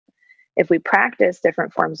response. If we practice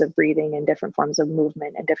different forms of breathing and different forms of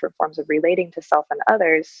movement and different forms of relating to self and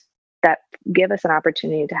others that give us an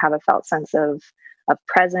opportunity to have a felt sense of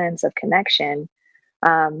presence, of connection,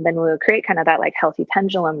 then we'll create kind of that like healthy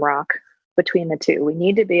pendulum rock between the two. We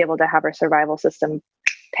need to be able to have our survival system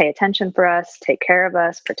pay attention for us, take care of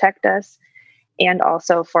us, protect us, and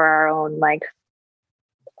also for our own like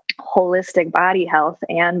holistic body health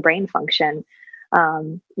and brain function.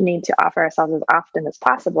 Need to offer ourselves as often as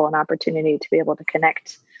possible an opportunity to be able to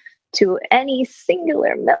connect to any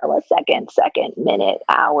singular millisecond, second, minute,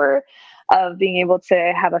 hour of being able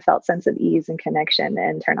to have a felt sense of ease and connection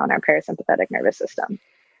and turn on our parasympathetic nervous system.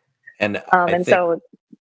 And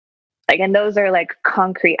those are like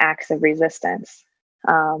concrete acts of resistance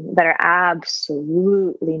that are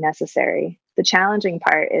absolutely necessary. The challenging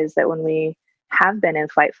part is that when we have been in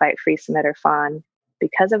flight, fight, freeze, submit, or fawn,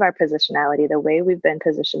 because of our positionality, the way we've been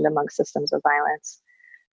positioned amongst systems of violence,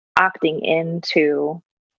 opting into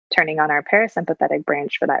turning on our parasympathetic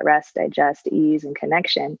branch for that rest, digest, ease, and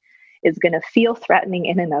connection is going to feel threatening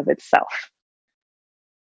in and of itself.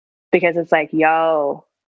 Because it's like, yo,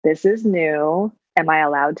 this is new. Am I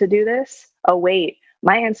allowed to do this? Oh, wait,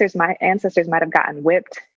 my ancestors might have gotten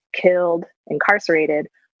whipped, killed, incarcerated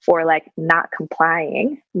for like not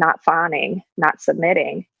complying, not fawning, not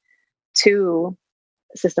submitting to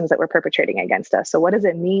systems that were perpetrating against us. So what does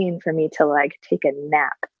it mean for me to like take a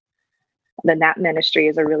nap? The Nap Ministry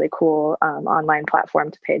is a really cool online platform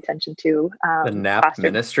to pay attention to. The Nap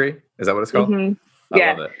Ministry? Is that what it's called? Mm-hmm.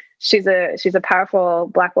 Yeah. I love it. She's a powerful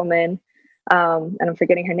Black woman. And I'm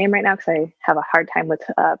forgetting her name right now because I have a hard time with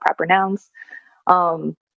proper nouns.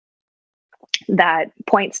 That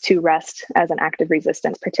points to rest as an act of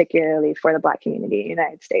resistance, particularly for the Black community in the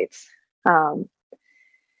United States. Not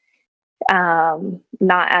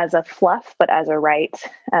as a fluff, but as a right,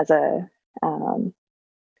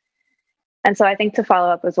 and so I think to follow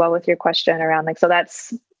up as well with your question around like, so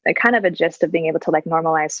that's a kind of a gist of being able to like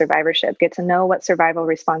normalize survivorship, get to know what survival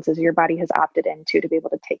responses your body has opted into to be able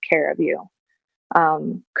to take care of you.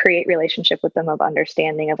 Create relationship with them of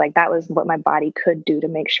understanding of like, that was what my body could do to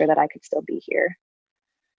make sure that I could still be here.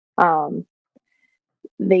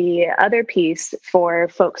 The other piece for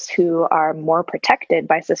folks who are more protected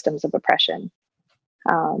by systems of oppression.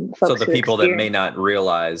 So the people that may not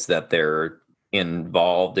realize that they're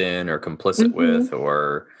involved in or complicit with,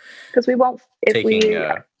 or because we won't go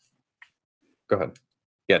ahead.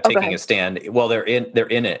 Yeah, taking a stand. Well, they're in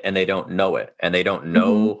it and they don't know it, and they don't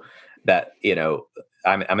know that, you know,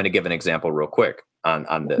 I'm going to give an example real quick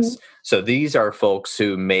on this. So these are folks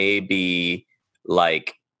who may be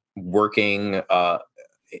like working,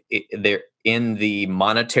 they're in the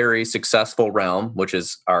monetary successful realm, which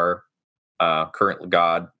is our current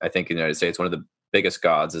God, I think, in the United States. One of the biggest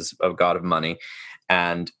gods is a god of money.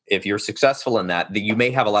 And if you're successful in that, you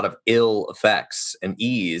may have a lot of ill effects and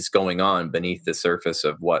ease going on beneath the surface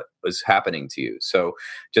of what was happening to you. So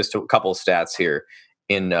just a couple of stats here.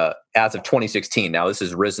 As of 2016, now this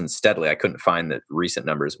has risen steadily. I couldn't find the recent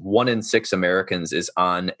numbers. 1 in 6 Americans is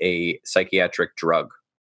on a psychiatric drug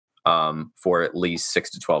for at least 6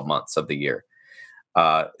 to 12 months of the year.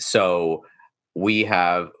 So we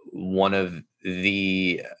have one of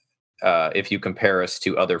the, if you compare us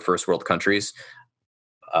to other first world countries,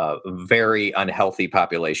 very unhealthy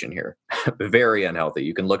population here. Very unhealthy.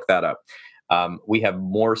 You can look that up. We have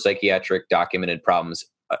more psychiatric documented problems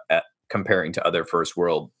comparing to other first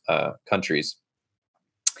world countries.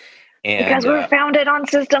 And, because we're founded on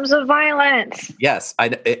systems of violence. Yes,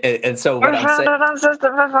 and so we're founded on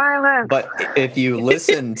systems of violence. But if you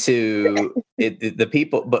listen to the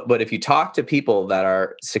people, but if you talk to people that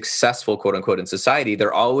are successful, quote unquote, in society,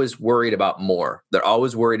 they're always worried about more. They're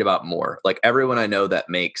always worried about more. Like everyone I know that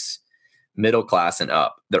makes middle class and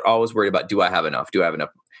up, they're always worried about, do I have enough? Do I have enough?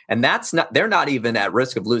 And they're not even at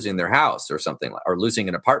risk of losing their house or something, or losing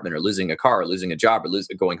an apartment or losing a car or losing a job or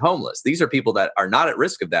going homeless. These are people that are not at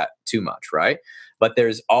risk of that too much, right? But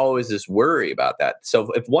there's always this worry about that.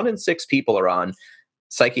 So if 1 in 6 people are on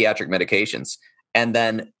psychiatric medications, and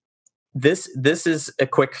then this is a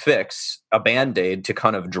quick fix, a Band-Aid to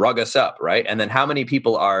kind of drug us up, right? And then how many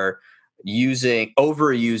people are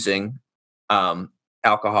overusing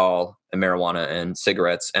alcohol and marijuana and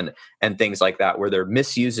cigarettes and things like that, where they're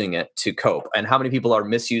misusing it to cope. And how many people are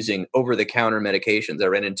misusing over-the-counter medications? I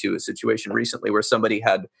ran into a situation recently where somebody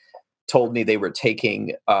had told me they were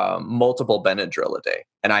taking multiple Benadryl a day,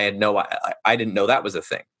 and I didn't know that was a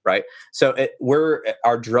thing, right? So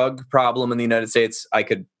our drug problem in the United States.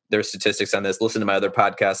 There's statistics on this. Listen to my other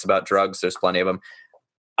podcasts about drugs. There's plenty of them.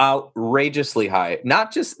 Outrageously high.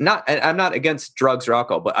 I'm not against drugs or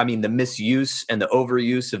alcohol, but I mean the misuse and the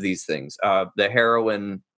overuse of these things. The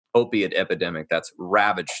heroin opiate epidemic that's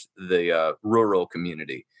ravaged the rural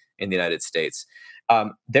community in the United States.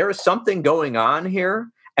 There is something going on here.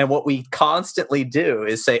 And what we constantly do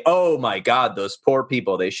is say, oh my God, those poor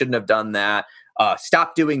people, they shouldn't have done that.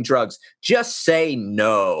 Stop doing drugs. Just say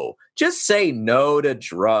no. Just say no to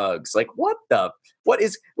drugs. Like, what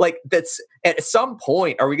is, like, that's, at some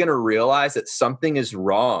point, are we going to realize that something is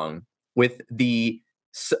wrong with the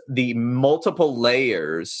multiple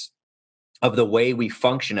layers of the way we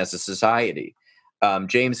function as a society?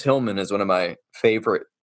 James Hillman is one of my favorite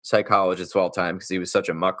psychologists of all time because he was such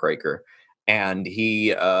a muckraker. And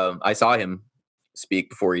I saw him speak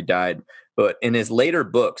before he died, but in his later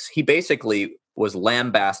books, he basically was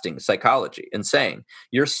lambasting psychology and saying,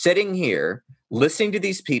 you're sitting here listening to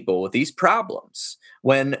these people with these problems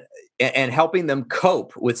and helping them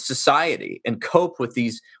cope with society and cope with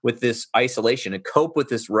this isolation and cope with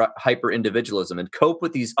this hyper individualism and cope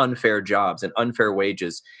with these unfair jobs and unfair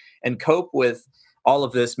wages and cope with all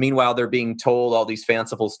of this. Meanwhile, they're being told all these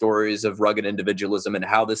fanciful stories of rugged individualism and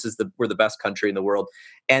how we're the best country in the world.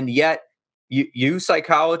 And yet you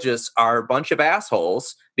psychologists are a bunch of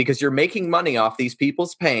assholes because you're making money off these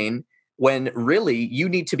people's pain, when really you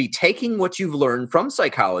need to be taking what you've learned from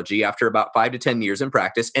psychology after about 5 to 10 years in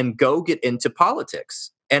practice and go get into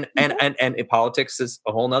politics. And politics is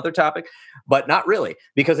a whole nother topic, but not really,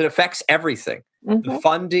 because it affects everything. Mm-hmm.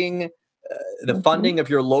 The funding of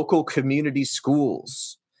your local community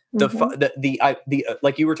schools,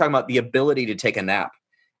 like you were talking about, the ability to take a nap.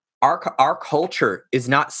 Our culture is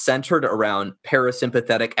not centered around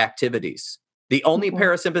parasympathetic activities. The only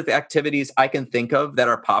parasympathetic activities I can think of that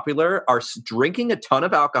are popular are drinking a ton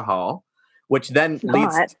of alcohol, which then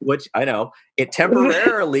which I know, it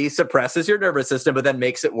temporarily suppresses your nervous system, but then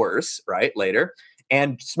makes it worse, right, later,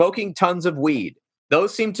 and smoking tons of weed.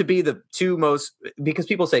 Those seem to be the two most, because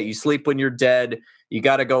people say you sleep when you're dead, you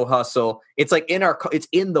got to go hustle. It's like it's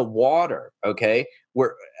in the water. Okay.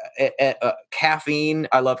 Caffeine.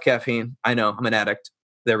 I love caffeine. I know I'm an addict.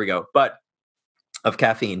 There we go. But of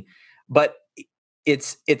caffeine, but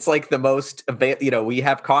it's like the most, we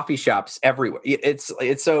have coffee shops everywhere. It's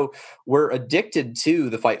so we're addicted to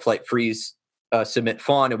the fight, flight, freeze, submit,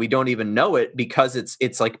 fawn, and we don't even know it because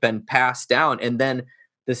it's like been passed down. And then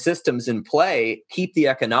the systems in play keep the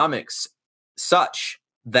economics such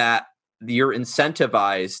that you're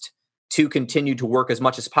incentivized to continue to work as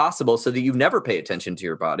much as possible so that you never pay attention to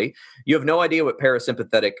your body. You have no idea what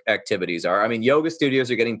parasympathetic activities are. I mean, yoga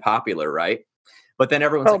studios are getting popular, right? But then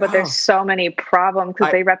everyone's there's so many problems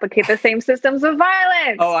because they replicate the same systems of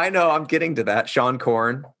violence. Oh, I know. I'm getting to that. Sean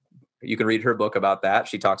Korn. You can read her book about that.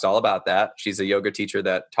 She talks all about that. She's a yoga teacher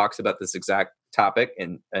that talks about this exact topic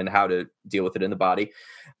and how to deal with it in the body.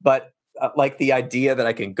 But like the idea that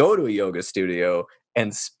I can go to a yoga studio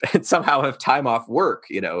and somehow have time off work,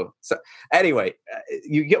 So anyway,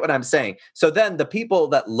 you get what I'm saying. So then the people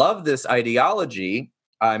that love this ideology,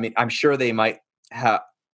 I mean, I'm sure they might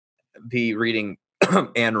be reading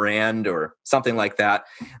Ayn Rand or something like that.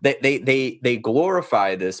 They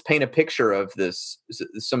glorify this, paint a picture of this,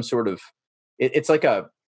 some sort of, it's like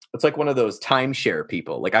one of those timeshare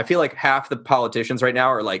people. Like, I feel like half the politicians right now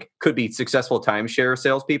are like, could be successful timeshare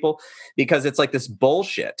salespeople, because it's like this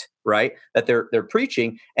bullshit, right, that they're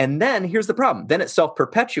preaching. And then here's the problem. Then it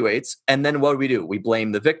self-perpetuates. And then what do? We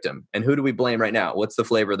blame the victim. And who do we blame right now? What's the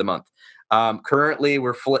flavor of the month? Currently,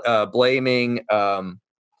 we're blaming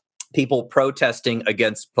people protesting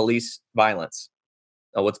against police violence.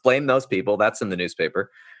 Let's blame those people. That's in the newspaper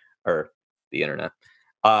or the internet.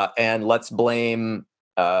 And let's blame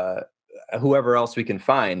whoever else we can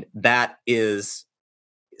find that is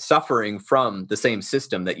suffering from the same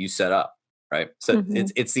system that you set up, right? So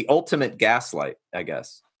it's the ultimate gaslight, I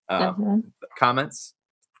guess. Comments,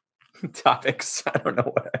 topics. I don't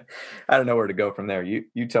know where to go from there.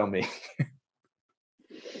 You tell me.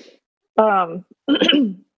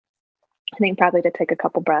 I think probably to take a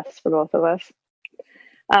couple breaths for both of us,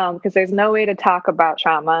 because there's no way to talk about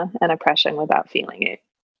trauma and oppression without feeling it.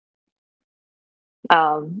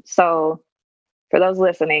 So for those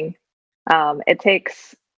listening, it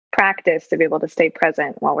takes practice to be able to stay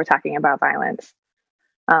present while we're talking about violence.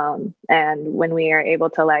 And when we are able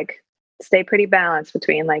to like stay pretty balanced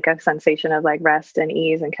between like a sensation of like rest and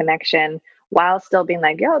ease and connection while still being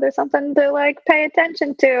like, yo, there's something to like pay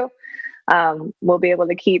attention to, we'll be able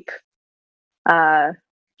to keep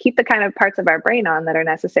the kind of parts of our brain on that are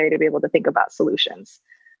necessary to be able to think about solutions.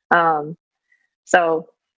 So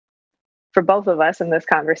for both of us in this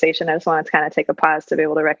conversation, I just wanted to kind of take a pause to be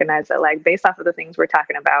able to recognize that, like, based off of the things we're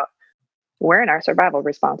talking about, we're in our survival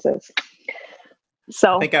responses.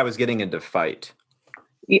 So I think I was getting into fight.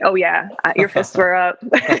 Oh yeah, your fists were up.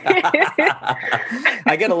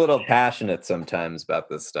 I get a little passionate sometimes about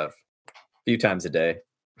this stuff. A few times a day.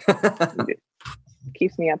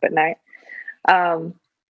 Keeps me up at night.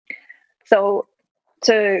 So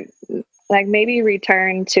to like maybe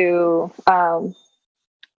return to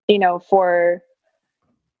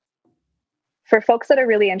for folks that are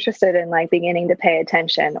really interested in like beginning to pay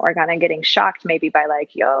attention or kind of getting shocked maybe by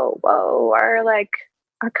like,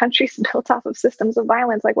 our country's built off of systems of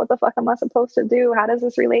violence. Like, what the fuck am I supposed to do? How does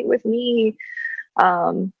this relate with me?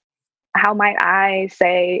 How might I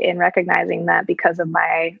say, in recognizing that because of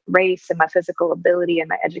my race and my physical ability and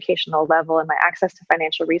my educational level and my access to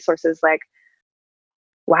financial resources, like,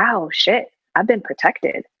 wow, shit, I've been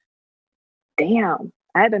protected. Damn,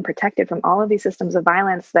 I have been protected from all of these systems of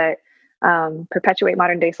violence that perpetuate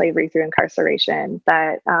modern day slavery through incarceration,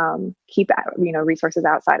 that keep resources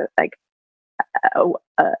outside of like, how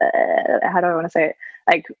do I want to say it?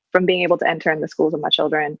 Like, from being able to enter in the schools of my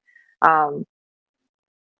children.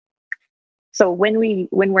 So when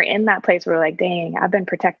we're in that place where we're like, dang, I've been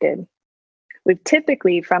protected, we've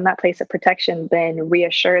typically from that place of protection been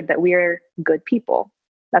reassured that we're good people.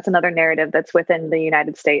 That's another narrative that's within the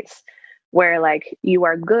United States, where like, you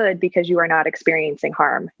are good because you are not experiencing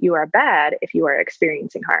harm. You are bad if you are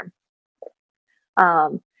experiencing harm.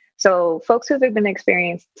 So folks who've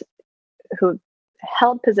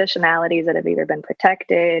held positionalities that have either been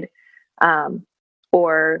protected,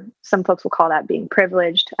 or some folks will call that being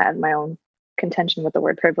privileged. I have my own contention with the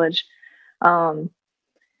word privilege.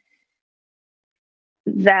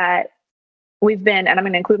 That we've been, and I'm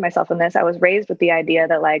going to include myself in this, I was raised with the idea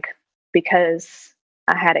that like, because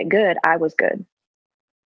I had it good, I was good.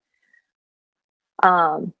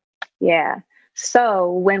 Yeah.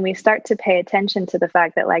 So when we start to pay attention to the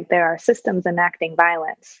fact that like there are systems enacting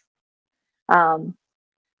violence,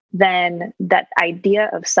 then that idea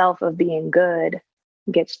of self of being good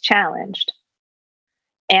gets challenged.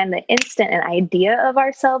 And the instant an idea of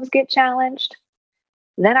ourselves get challenged,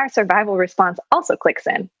 then our survival response also clicks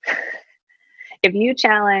in. If you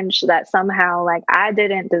challenge that somehow, like, I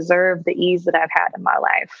didn't deserve the ease that I've had in my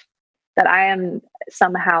life, that I am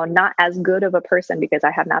somehow not as good of a person because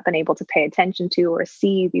I have not been able to pay attention to or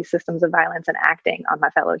see these systems of violence enacting on my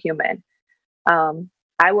fellow human,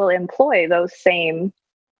 I will employ those same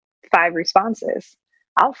 5 responses.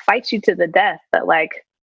 I'll fight you to the death that like,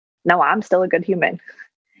 no, I'm still a good human.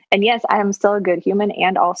 And yes, I am still a good human.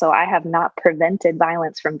 And also I have not prevented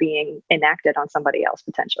violence from being enacted on somebody else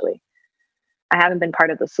potentially. I haven't been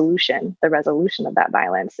part of the solution, the resolution of that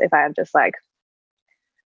violence, if I have just like,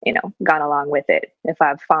 gone along with it, if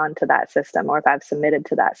I've fawned to that system or if I've submitted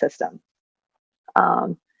to that system.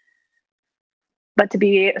 But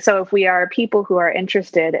if we are people who are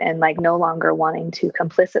interested in like no longer wanting to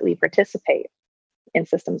complicitly participate in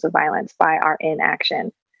systems of violence by our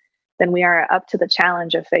inaction, then we are up to the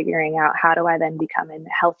challenge of figuring out how do I then become in a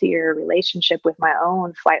healthier relationship with my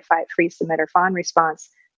own flight, fight, freeze, submit, or fawn response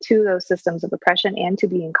to those systems of oppression and to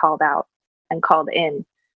being called out and called in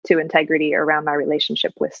to integrity around my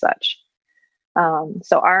relationship with such.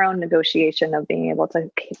 So our own negotiation of being able to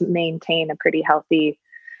maintain a pretty healthy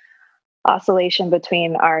oscillation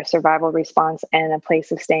between our survival response and a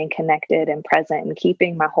place of staying connected and present and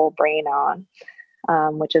keeping my whole brain on,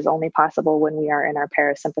 which is only possible when we are in our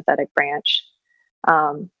parasympathetic branch,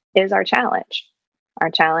 is our challenge. Our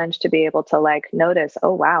challenge to be able to like notice,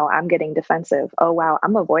 oh, wow, I'm getting defensive. Oh, wow,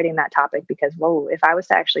 I'm avoiding that topic because, whoa, if I was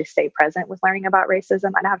to actually stay present with learning about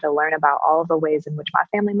racism, I'd have to learn about all of the ways in which my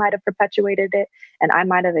family might have perpetuated it and I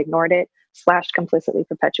might have ignored it / complicitly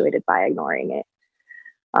perpetuated by ignoring it.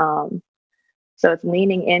 So it's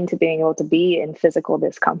leaning into being able to be in physical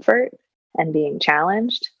discomfort and being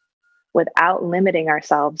challenged without limiting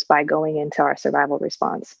ourselves by going into our survival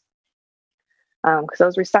response. Because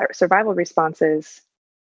those survival responses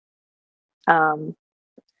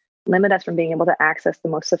limit us from being able to access the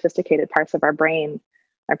most sophisticated parts of our brain,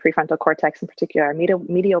 our prefrontal cortex in particular, our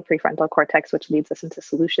medial prefrontal cortex, which leads us into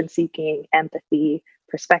solution seeking, empathy,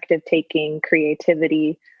 perspective taking,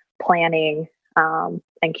 creativity, planning,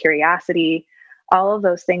 and curiosity, all of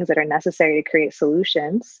those things that are necessary to create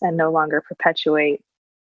solutions and no longer perpetuate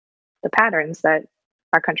the patterns that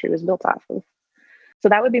our country was built off of. So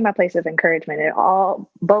that would be my place of encouragement. It all,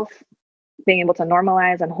 both being able to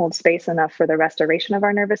normalize and hold space enough for the restoration of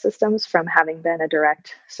our nervous systems from having been a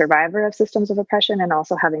direct survivor of systems of oppression, and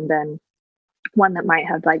also having been one that might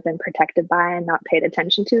have been protected by and not paid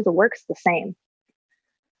attention to. The work's the same,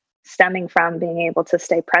 stemming from being able to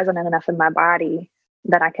stay present enough in my body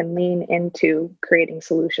that I can lean into creating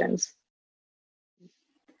solutions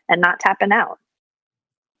and not tapping out.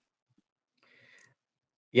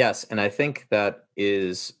 Yes, and I think that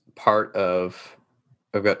is part of,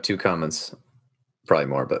 I've got 2 comments, probably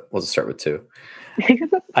more, but we'll just start with 2.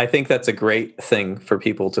 I think that's a great thing for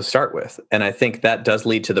people to start with. And I think that does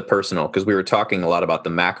lead to the personal, because we were talking a lot about the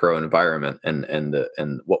macro environment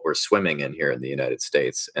and what we're swimming in here in the United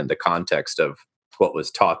States, and the context of what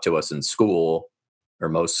was taught to us in school, or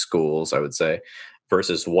most schools, I would say,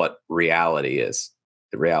 versus what reality is.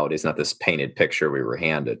 The reality is not this painted picture we were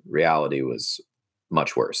handed. Reality was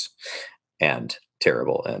much worse and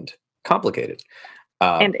terrible and complicated.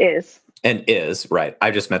 And is right.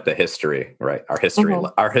 I just meant the history, right? Our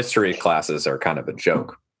history classes are kind of a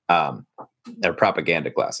joke. They're propaganda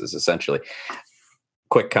classes, essentially.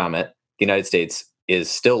 Quick comment: the United States is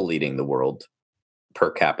still leading the world per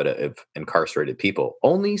capita of incarcerated people,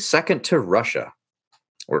 only second to Russia.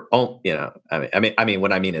 What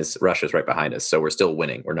I mean is Russia's right behind us, so we're still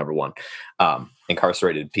winning. We're number 1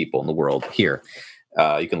 incarcerated people in the world here.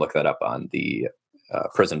 You can look that up on the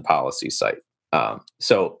prison policy site.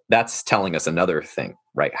 So that's telling us another thing,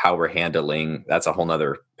 right? How we're handling, that's a whole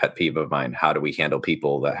nother pet peeve of mine. How do we handle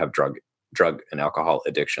people that have drug and alcohol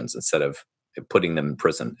addictions instead of putting them in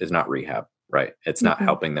prison? Is not rehab, right? It's not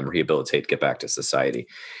helping them rehabilitate, get back to society.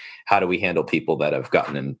 How do we handle people that have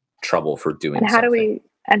gotten in trouble for doing something?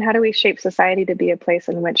 How do we shape society to be a place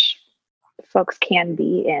in which folks can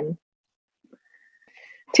be in?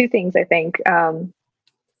 2 things, I think.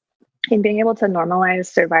 In being able to normalize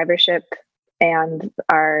survivorship and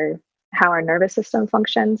how our nervous system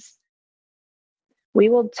functions, we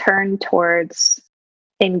will turn towards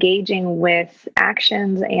engaging with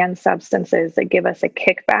actions and substances that give us a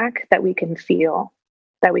kickback that we can feel,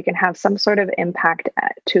 that we can have some sort of impact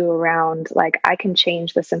around, I can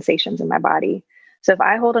change the sensations in my body. So if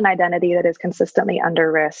I hold an identity that is consistently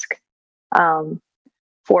under risk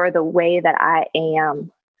for the way that I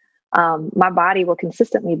am, my body will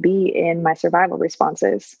consistently be in my survival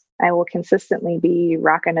responses. I will consistently be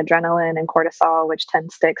rocking adrenaline and cortisol, which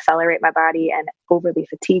tends to accelerate my body and overly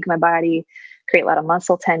fatigue my body, create a lot of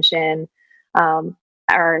muscle tension.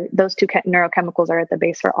 Those 2 neurochemicals are at the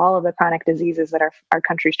base for all of the chronic diseases that our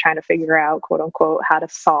country's trying to figure out, quote unquote, how to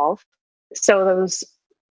solve. So those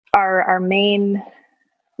are our main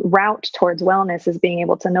route towards wellness, is being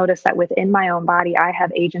able to notice that within my own body, I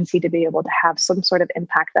have agency to be able to have some sort of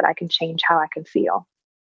impact, that I can change how I can feel.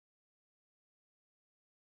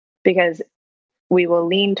 Because we will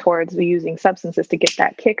lean towards using substances to get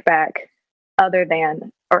that kickback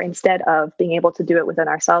instead of being able to do it within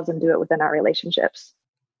ourselves and do it within our relationships.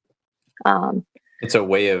 It's a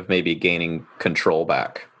way of maybe gaining control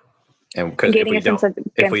back. And gaining a sense of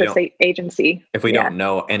agency. If we don't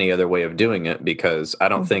know any other way of doing it, because I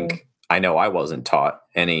don't think, I know I wasn't taught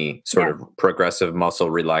any sort of progressive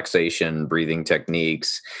muscle relaxation, breathing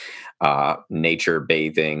techniques, nature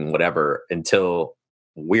bathing, whatever, until,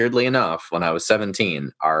 weirdly enough, when I was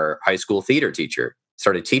 17, our high school theater teacher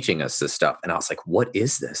started teaching us this stuff. And I was like, what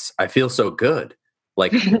is this? I feel so good.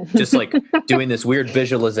 Just doing this weird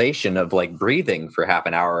visualization of breathing for half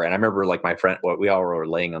an hour. And I remember my friend, we all were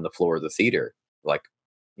laying on the floor of the theater,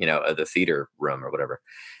 the theater room or whatever.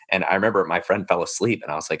 And I remember my friend fell asleep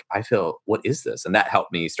and I was like, what is this? And that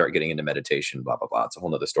helped me start getting into meditation, blah, blah, blah. It's a whole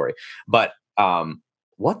nother story. But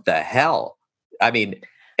what the hell? I mean,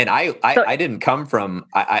 and I didn't come from,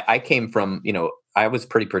 I came from, I was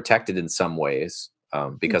pretty protected in some ways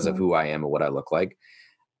because of who I am and what I look like.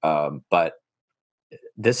 But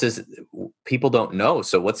people don't know.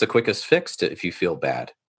 So what's the quickest fix if you feel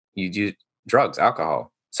bad? You do drugs,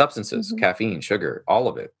 alcohol, substances, caffeine, sugar, all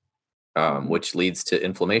of it, which leads to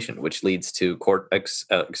inflammation, which leads to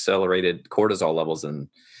accelerated cortisol levels and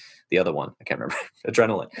the other one, I can't remember,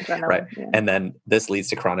 adrenaline, right? Yeah. And then this leads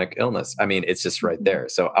to chronic illness. I mean, it's just right there.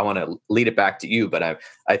 So I want to lead it back to you, but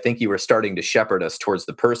I think you were starting to shepherd us towards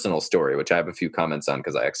the personal story, which I have a few comments on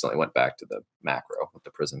because I accidentally went back to the macro with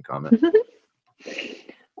the prison comment.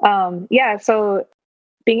 So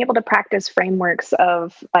being able to practice frameworks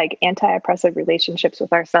of anti-oppressive relationships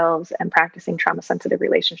with ourselves and practicing trauma-sensitive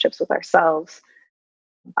relationships with ourselves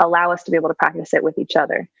allow us to be able to practice it with each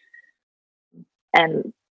other.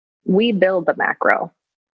 And we build the macro.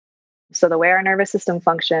 So the way our nervous system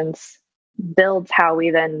functions builds how we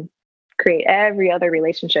then create every other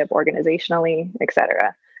relationship organizationally,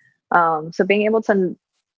 etc. So being able to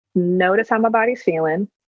notice how my body's feeling,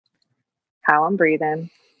 how I'm breathing,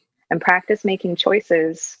 and practice making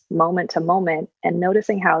choices moment to moment and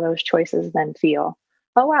noticing how those choices then feel.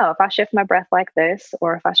 Oh, wow, if I shift my breath like this,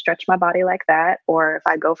 or if I stretch my body like that, or if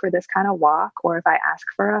I go for this kind of walk, or if I ask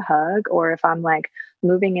for a hug, or if I'm like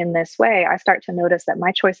moving in this way, I start to notice that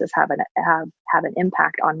my choices have an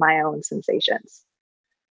impact on my own sensations,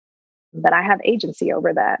 that I have agency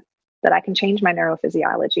over that I can change my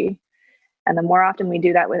neurophysiology. And the more often we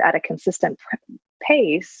do that at a consistent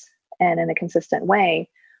pace and in a consistent way,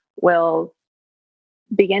 we'll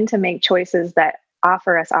begin to make choices that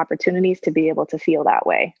offer us opportunities to be able to feel that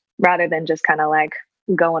way, rather than just kind of like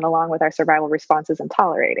going along with our survival responses and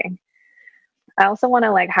tolerating. I also want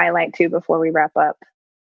to like highlight too, before we wrap up,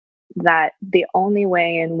 that the only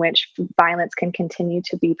way in which violence can continue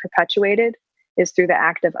to be perpetuated is through the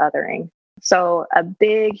act of othering. So a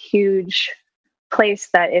big, huge place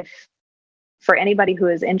that, if for anybody who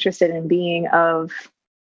is interested in being of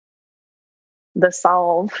the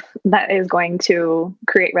solve that is going to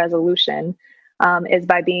create resolution, is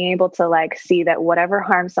by being able to like see that whatever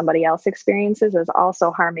harm somebody else experiences is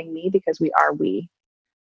also harming me, because we are we.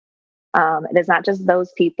 It is not just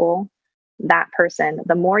those people, that person.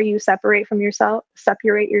 The more you separate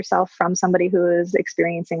yourself from somebody who is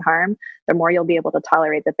experiencing harm, the more you'll be able to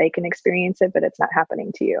tolerate that they can experience it, but it's not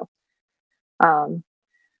happening to you.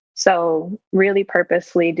 So really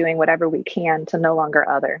purposely doing whatever we can to no longer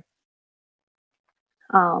other.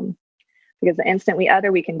 Because the instant we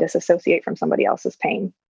other, we can disassociate from somebody else's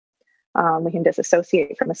pain. We can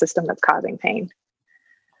disassociate from a system that's causing pain.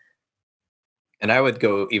 And I would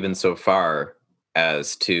go even so far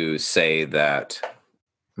as to say that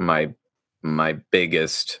my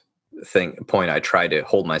biggest point I try to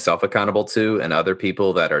hold myself accountable to, and other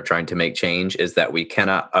people that are trying to make change, is that we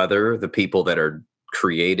cannot other the people that are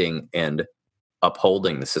creating and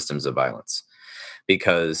upholding the systems of violence.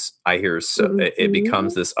 Because I hear it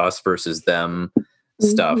becomes this us versus them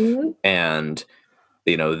stuff, and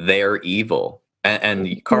they're evil.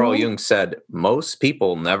 And Carl Jung said most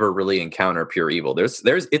people never really encounter pure evil. There's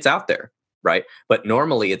it's out there, right? But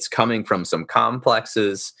normally it's coming from some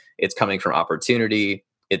complexes. It's coming from opportunity.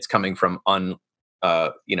 It's coming from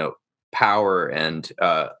power and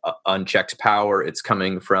unchecked power. It's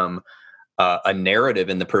coming from a narrative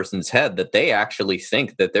in the person's head that they actually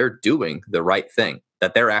think that they're doing the right thing,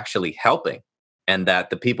 that they're actually helping, and that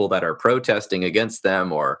the people that are protesting against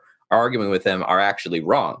them or arguing with them are actually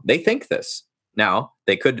wrong. They think this. Now,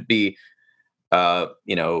 they could be,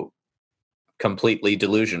 completely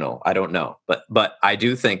delusional. I don't know, but I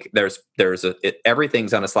do think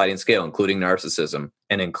everything's on a sliding scale, including narcissism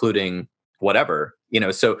and including whatever,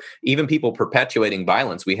 so even people perpetuating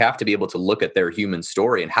violence, we have to be able to look at their human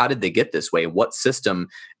story and how did they get this way? What system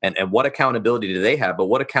and what accountability do they have? But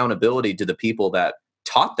what accountability do the people that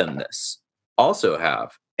taught them this also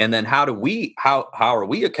have? And then how are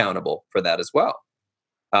we accountable for that as well?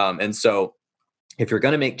 And so if you're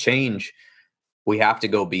going to make change, we have to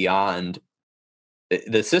go beyond.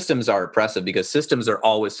 The systems are oppressive because systems are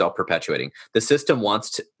always self-perpetuating. The system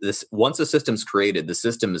once a system's created, the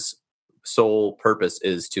system's sole purpose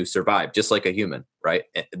is to survive, just like a human, right?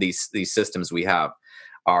 These systems we have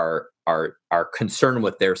are concerned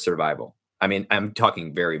with their survival. I mean, I'm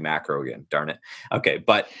talking very macro again, darn it. Okay,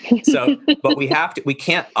 but we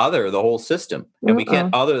can't other the whole system, and we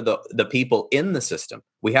can't other the people in the system.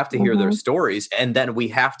 We have to hear their stories, and then we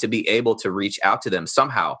have to be able to reach out to them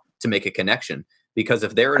somehow to make a connection. Because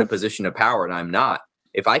if they're in a position of power and I'm not,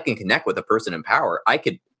 if I can connect with a person in power, I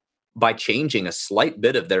could, by changing a slight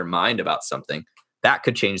bit of their mind about something, that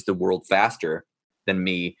could change the world faster than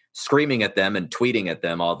me screaming at them and tweeting at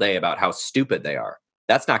them all day about how stupid they are.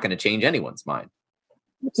 That's not going to change anyone's mind.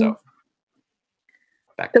 So,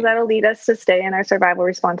 because that'll lead us to stay in our survival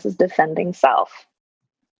responses defending self.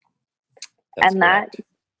 That's correct. That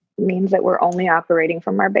means that we're only operating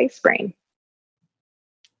from our base brain.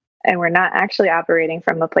 And we're not actually operating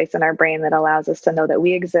from a place in our brain that allows us to know that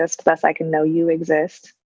we exist, thus I can know you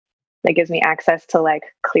exist. That gives me access to like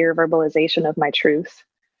clear verbalization of my truth.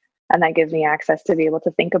 And that gives me access to be able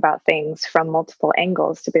to think about things from multiple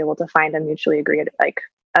angles to be able to find a mutually agreed, like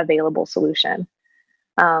available solution.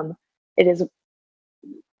 It is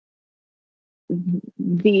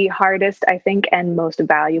the hardest, I think, and most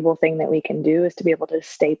valuable thing that we can do is to be able to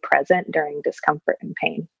stay present during discomfort and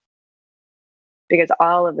pain. because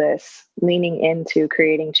all of this leaning into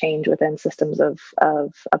creating change within systems of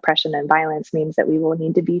oppression and violence means that we will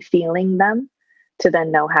need to be feeling them to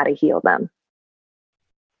then know how to heal them.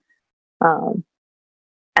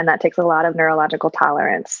 And that takes a lot of neurological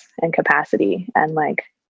tolerance and capacity and like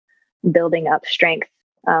building up strength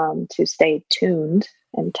to stay tuned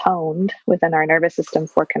and toned within our nervous system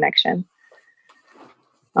for connection.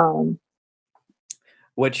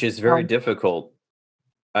 Which is very difficult.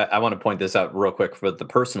 I want to point this out real quick for the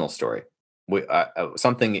personal story.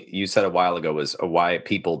 Something you said a while ago was why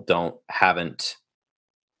people haven't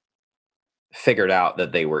figured out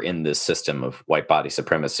that they were in this system of white body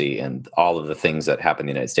supremacy and all of the things that happen in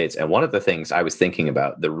the United States. And one of the things I was thinking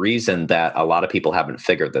about, the reason that a lot of people haven't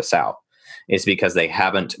figured this out is because they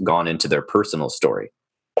haven't gone into their personal story.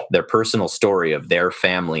 Their personal story of their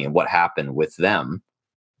family and what happened with them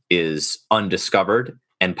is undiscovered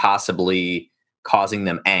and possibly causing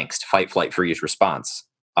them angst, fight, flight, freeze response.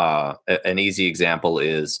 An easy example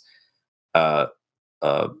is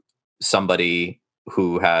somebody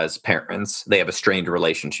who has parents, they have a strained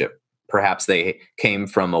relationship. Perhaps they came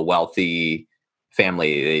from a wealthy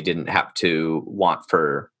family. They didn't have to want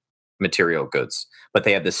for material goods, but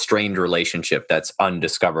they have this strained relationship that's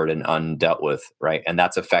undiscovered and undealt with, right? And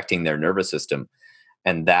that's affecting their nervous system.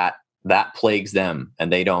 And that plagues them,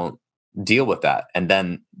 and they don't deal with that. And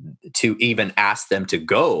then to even ask them to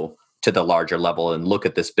go to the larger level and look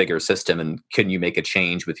at this bigger system and can you make a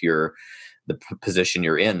change with the position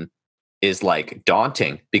you're in is like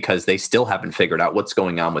daunting, because they still haven't figured out what's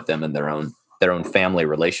going on with them and their own family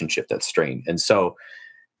relationship that's strained. And so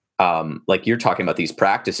like you're talking about these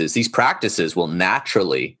practices will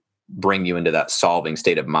naturally bring you into that solving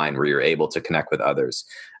state of mind where you're able to connect with others.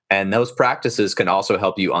 And those practices can also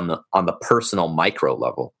help you on the personal micro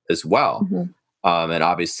level as well. Mm-hmm. And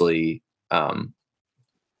obviously,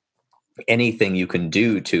 anything you can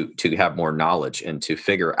do to have more knowledge and to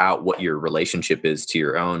figure out what your relationship is to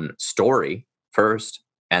your own story first,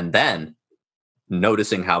 and then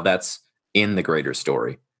noticing how that's in the greater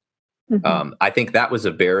story. Mm-hmm. I think that was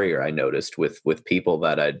a barrier I noticed with people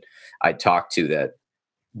that I'd talked to that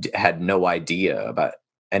had no idea about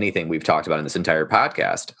anything we've talked about in this entire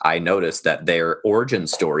podcast. I noticed that their origin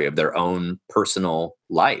story of their own personal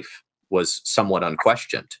life was somewhat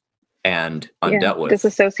unquestioned and undealt with.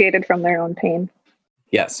 Disassociated from their own pain.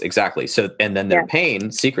 Yes, exactly. So, and then their pain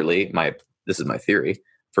secretly, this is my theory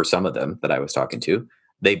for some of them that I was talking to,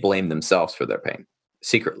 they blame themselves for their pain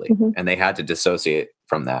secretly. Mm-hmm. And they had to dissociate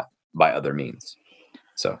from that by other means.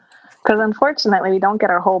 So, because unfortunately we don't get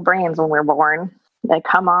our whole brains when we're born. Like,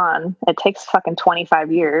 come on, it takes fucking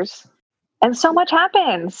 25 years and so much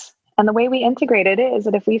happens. And the way we integrate it is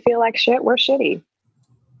that if we feel like shit, we're shitty.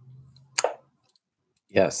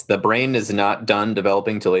 Yes. The brain is not done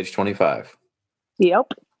developing till age 25.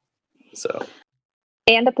 Yep. So,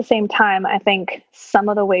 and at the same time, I think some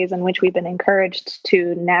of the ways in which we've been encouraged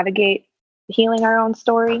to navigate healing our own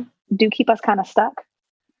story do keep us kind of stuck.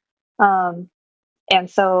 And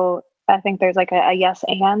so I think there's like a yes,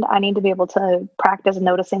 and I need to be able to practice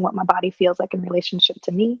noticing what my body feels like in relationship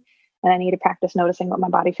to me. And I need to practice noticing what my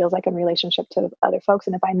body feels like in relationship to other folks.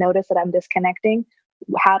 And if I notice that I'm disconnecting,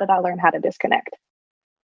 how did I learn how to disconnect?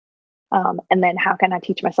 And then how can I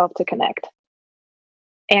teach myself to connect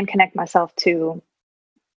and connect myself to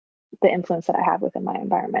the influence that I have within my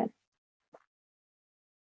environment?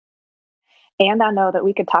 And I know that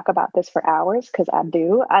we could talk about this for hours, because I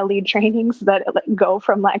do. I lead trainings that go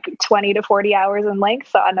from like 20 to 40 hours in length.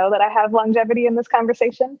 So I know that I have longevity in this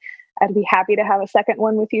conversation. I'd be happy to have a second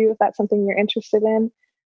one with you if that's something you're interested in.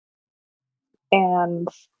 And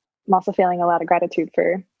I'm also feeling a lot of gratitude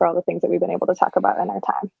for all the things that we've been able to talk about in our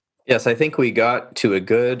time. Yes, I think we got to a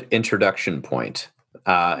good introduction point.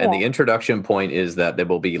 And the introduction point is that there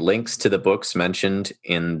will be links to the books mentioned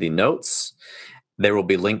in the notes. There will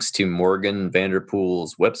be links to Morgan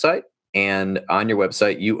Vanderpool's website. And on your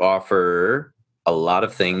website, you offer a lot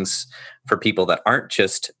of things for people that aren't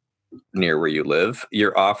just near where you live.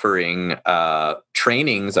 You're offering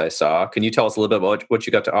trainings, I saw. Can you tell us a little bit about what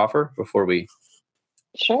you got to offer before we...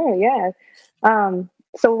 Sure, yeah.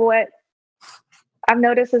 So what I've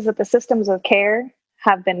noticed is that the systems of care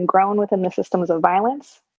have been grown within the systems of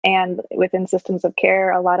violence. And within systems of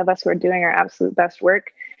care, a lot of us who are doing our absolute best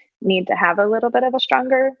work need to have a little bit of a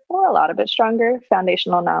stronger, or a lot of it stronger,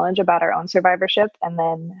 foundational knowledge about our own survivorship, and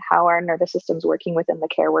then how our nervous system's working within the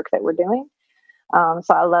care work that we're doing.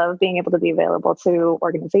 So I love being able to be available to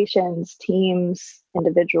organizations, teams,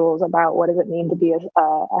 individuals about what does it mean to be a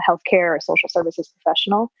healthcare or social services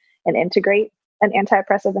professional and integrate an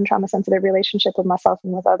anti-oppressive and trauma-sensitive relationship with myself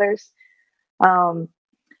and with others.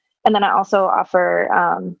 And then I also offer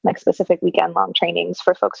like specific weekend-long trainings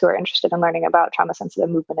for folks who are interested in learning about trauma-sensitive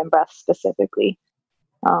movement and breath specifically.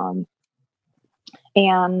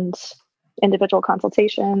 And individual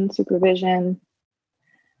consultation, supervision,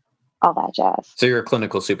 all that jazz. So you're a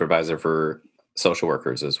clinical supervisor for social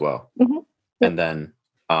workers as well. Mm-hmm. And then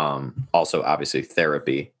also obviously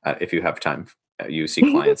therapy. If you have time, you see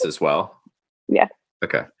clients as well. Yeah.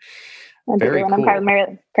 Okay. Very cool.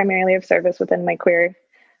 I'm primarily of service within my queer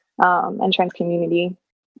and trans community,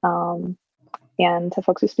 and to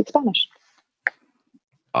folks who speak Spanish.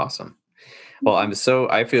 Awesome. Well,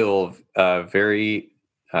 I feel very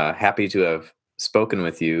happy to have spoken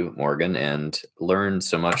with you, Morgan, and learned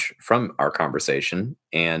so much from our conversation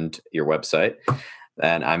and your website.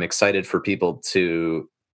 And I'm excited for people to,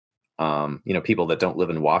 people that don't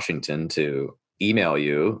live in Washington to email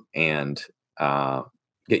you and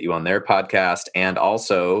get you on their podcast and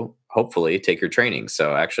also hopefully take your training.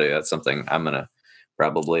 So actually that's something I'm going to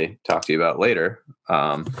probably talk to you about later.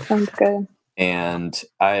 Sounds good. And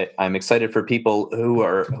I'm excited for people who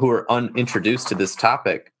are unintroduced to this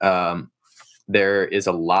topic. There is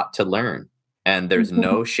a lot to learn, and there's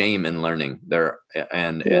no shame in learning there.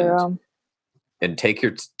 And take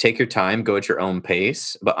your time, go at your own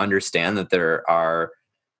pace, but understand that there are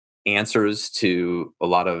answers to a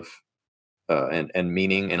lot of and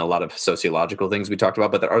meaning in a lot of sociological things we talked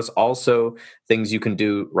about, but there are also things you can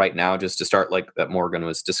do right now just to start, like that Morgan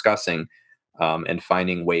was discussing, and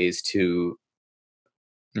finding ways to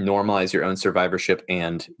normalize your own survivorship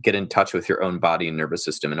and get in touch with your own body and nervous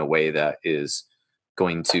system in a way that is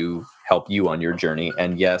going to help you on your journey.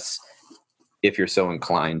 And yes, if you're so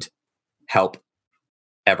inclined, help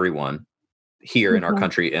everyone here in our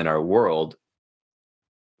country and our world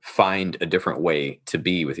find a different way to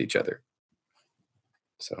be with each other.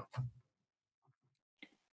 So.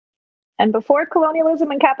 And before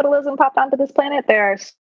colonialism and capitalism popped onto this planet, there are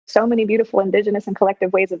so many beautiful indigenous and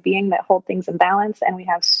collective ways of being that hold things in balance. And we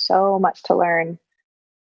have so much to learn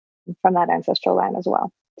from that ancestral line as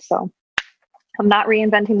well. So I'm not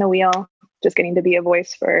reinventing the wheel, just getting to be a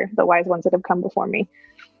voice for the wise ones that have come before me.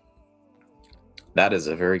 That is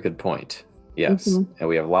a very good point. Yes. And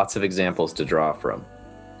we have lots of examples to draw from.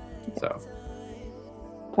 So.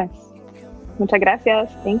 Thanks. Muchas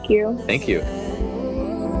gracias. Thank you. Thank you.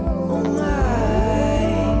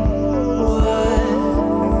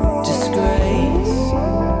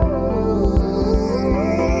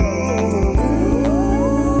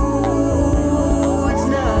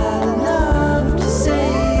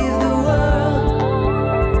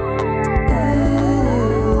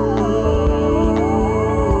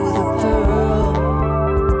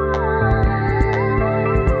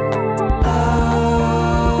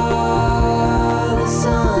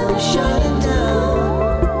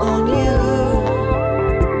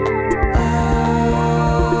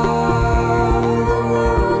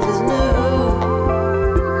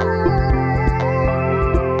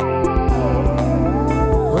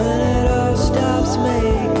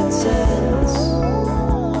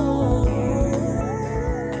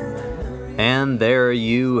 And there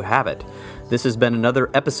you have it. This has been another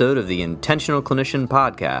episode of the Intentional Clinician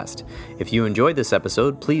Podcast. If you enjoyed this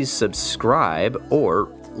episode, please subscribe or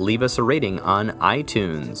leave us a rating on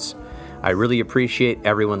iTunes. I really appreciate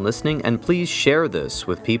everyone listening, and please share this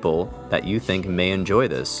with people that you think may enjoy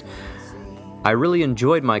this. I really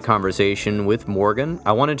enjoyed my conversation with Morgan.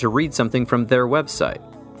 I wanted to read something from their website.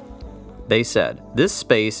 They said, "This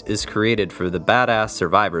space is created for the badass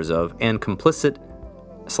survivors of and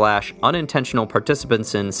complicit/unintentional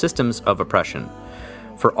participants in systems of oppression.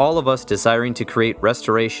 For all of us desiring to create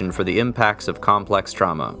restoration for the impacts of complex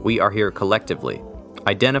trauma, we are here collectively.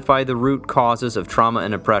 Identify the root causes of trauma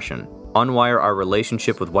and oppression. Unwire our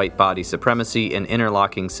relationship with white body supremacy and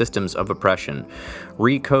interlocking systems of oppression.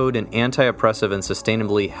 Recode an anti-oppressive and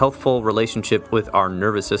sustainably healthful relationship with our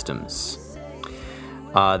nervous systems."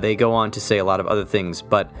 They go on to say a lot of other things,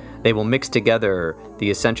 but they will mix together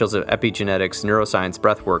the essentials of epigenetics, neuroscience,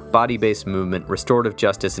 breathwork, body-based movement, restorative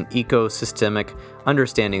justice, and ecosystemic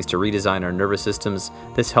understandings to redesign our nervous systems.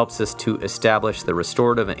 This helps us to establish the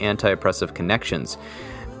restorative and anti-oppressive connections.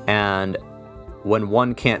 And when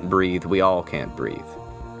one can't breathe, we all can't breathe.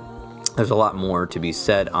 There's a lot more to be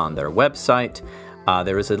said on their website.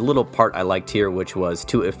 There was a little part I liked here, which was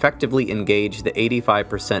to effectively engage the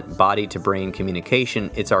 85% body-to-brain communication.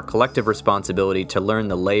 It's our collective responsibility to learn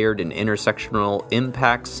the layered and intersectional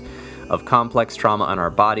impacts of complex trauma on our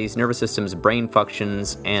bodies, nervous systems, brain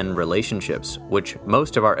functions, and relationships, which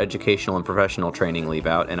most of our educational and professional training leave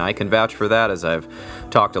out. And I can vouch for that, as I've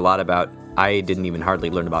talked a lot about. I didn't even hardly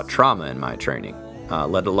learn about trauma in my training,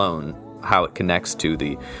 let alone how it connects to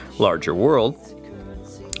the larger world.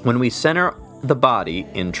 When we center the body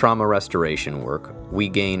in trauma restoration work, we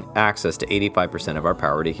gain access to 85% of our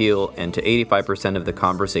power to heal and to 85% of the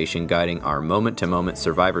conversation guiding our moment-to-moment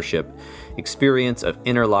survivorship experience of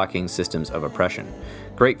interlocking systems of oppression.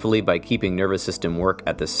 Gratefully, by keeping nervous system work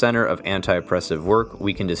at the center of anti-oppressive work,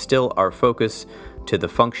 we can distill our focus to the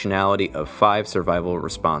functionality of 5 survival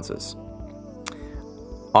responses,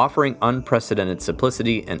 offering unprecedented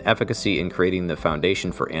simplicity and efficacy in creating the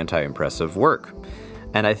foundation for anti-oppressive work.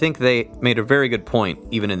 And I think they made a very good point.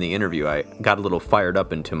 Even in the interview, I got a little fired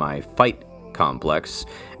up into my fight complex,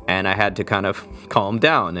 and I had to kind of calm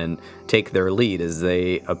down and take their lead, as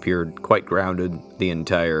they appeared quite grounded the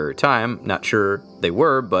entire time. Not sure they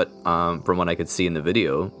were, but from what I could see in the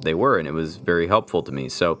video, they were, and it was very helpful to me.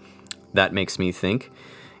 So that makes me think,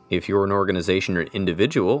 if you're an organization or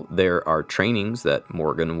individual, there are trainings that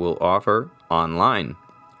Morgan will offer online,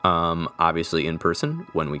 obviously in person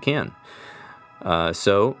when we can.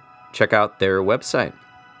 So check out their website.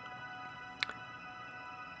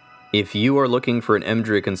 If you are looking for an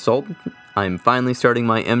EMDRIA consultant, I'm finally starting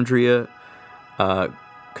my EMDRIA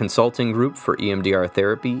consulting group for EMDR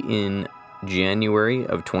therapy in January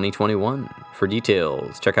of 2021. For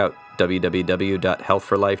details, check out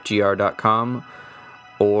www.healthforlifegr.com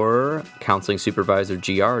or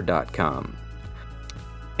counselingsupervisorgr.com.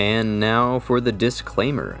 And now for the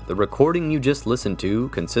disclaimer. The recording you just listened to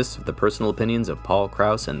consists of the personal opinions of Paul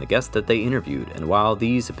Krauss and the guests that they interviewed, and while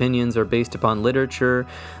these opinions are based upon literature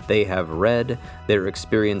they have read, their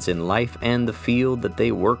experience in life, and the field that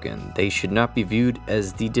they work in, they should not be viewed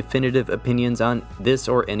as the definitive opinions on this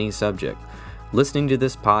or any subject. Listening to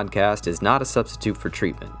this podcast is not a substitute for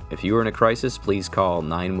treatment. If you are in a crisis, please call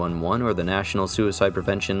 911 or the National Suicide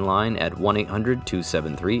Prevention Line at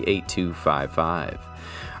 1-800-273-8255.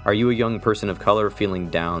 Are you a young person of color feeling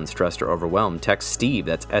down, stressed, or overwhelmed? Text Steve,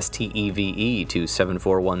 that's STEVE, to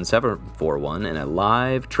 741-741, and a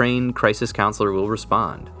live, trained crisis counselor will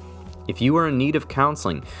respond. If you are in need of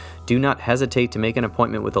counseling, do not hesitate to make an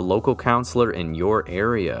appointment with a local counselor in your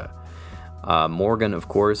area. Morgan, of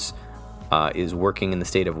course, is working in the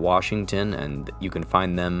state of Washington, and you can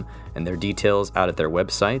find them and their details out at their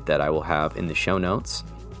website that I will have in the show notes.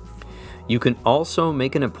 You can also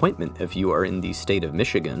make an appointment if you are in the state of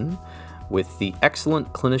Michigan with the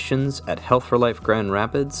excellent clinicians at Health for Life Grand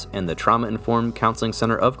Rapids and the Trauma Informed Counseling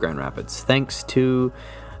Center of Grand Rapids. Thanks to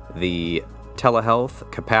the telehealth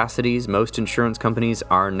capacities, most insurance companies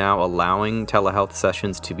are now allowing telehealth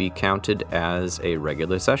sessions to be counted as a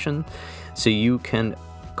regular session. So you can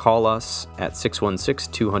call us at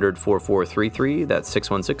 616-200-4433, that's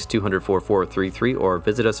 616-200-4433, or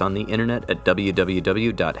visit us on the internet at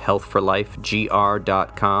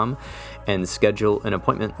www.healthforlifegr.com and schedule an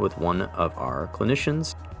appointment with one of our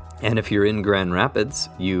clinicians. And if you're in Grand Rapids,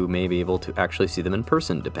 you may be able to actually see them in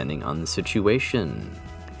person, depending on the situation.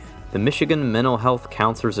 The Michigan Mental Health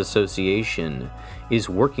Counselors Association is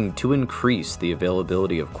working to increase the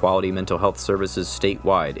availability of quality mental health services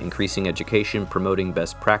statewide, increasing education, promoting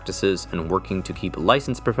best practices, and working to keep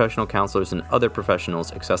licensed professional counselors and other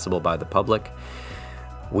professionals accessible by the public.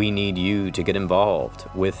 We need you to get involved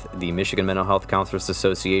with the Michigan Mental Health Counselors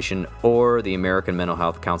Association or the American Mental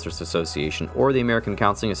Health Counselors Association or the American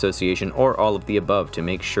Counseling Association or all of the above to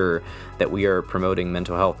make sure that we are promoting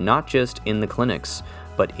mental health not just in the clinics,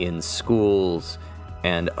 but in schools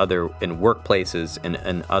and in workplaces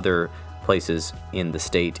and other places in the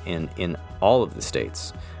state and in all of the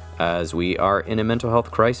states, as we are in a mental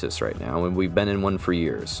health crisis right now, and we've been in one for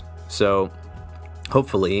years. So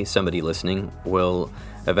hopefully somebody listening will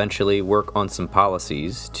eventually work on some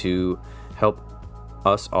policies to help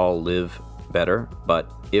us all live better.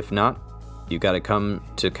 But if not, you got to come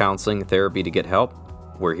to counseling therapy to get help.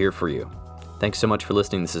 We're here for you. Thanks so much for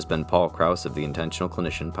listening. This has been Paul Krauss of the Intentional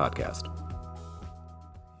Clinician Podcast.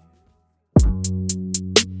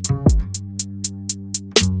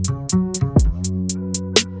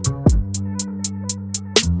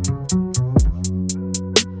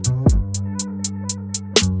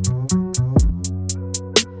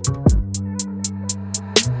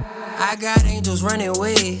 I got angels running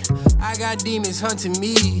away, I got demons hunting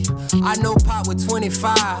me. I know Pop with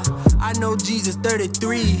 25, I know Jesus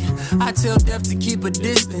 33. I tell death to keep a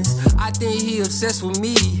distance, I think he obsessed with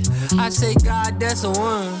me. I say God, that's a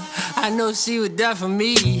one, I know she would die for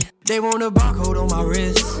me. They want a barcode on my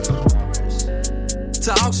wrist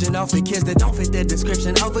to auction off the kids that don't fit the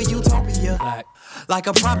description of a utopia. Like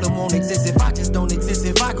a problem won't exist if I just don't exist.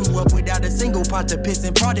 If I grew up without a single pot to piss,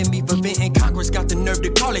 and pardon me for venting, Congress got the nerve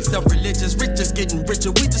to call itself religious. Rich just getting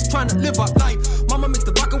richer, we just trying to live our life. Mama mixed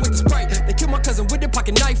the vodka with the Sprite, they kill Killed my cousin with a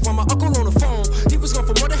pocket knife while my uncle on the phone. He was gone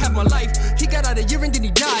for more than half my life. He got out a year and then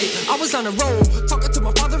he died. I was on the road, talking to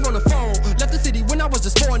my father on the phone. Left the city when I was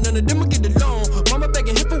just born, none of them would get along. Mama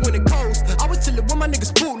begging him for when it coast. I was chilling with my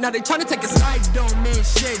niggas poop, now they tryna take his life. Don't mean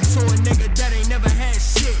shit to a nigga that ain't never had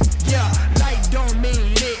shit. Yeah, light don't mean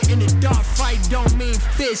lit. In the dark fight don't mean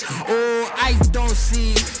fish. Oh, ice don't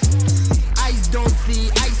see. Ice don't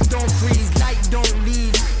see, ice don't freeze, light don't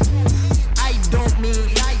leave. I don't mean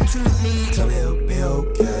light to me. Tell me it'll be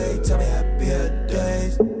okay, tell me happier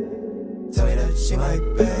days. Tell me that she might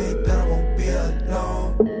pay, that I won't be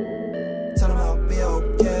alone. Tell them I'll be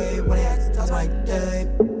okay when they ask, that's my day.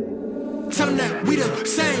 Tell them that we the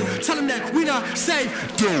same, tell them that we not safe.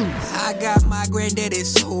 I got my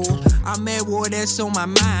granddaddy's soul, I'm at war, that's on my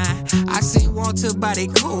mind. I see Walter body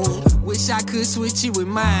cold, wish I could switch it with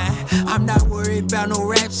mine. I'm not worried about no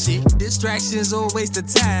rap shit, distractions or waste of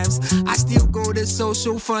times. I still go to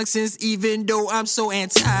social functions even though I'm so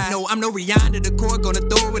anti. No, I'm no Rihanna, the core gonna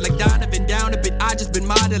throw it like Donovan down a bit. I just been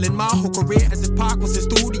modeling my whole career as if Park was a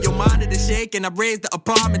studio monitor shaking. I raised the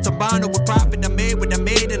apartment to bond with profit I made what I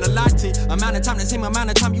made in a lot. Amount of time, the same amount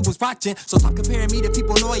of time you was watching. So stop comparing me to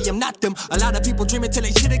people, know I am not them. A lot of people dreaming till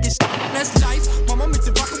they shit get shot. That's life. My mom makes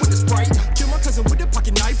it rockin' with the Sprite. Kill my cousin with a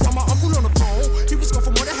pocket knife while my uncle on the phone. He was gone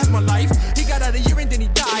for more than half my life. He got out a year and then he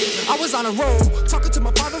died. I was on a roll, talking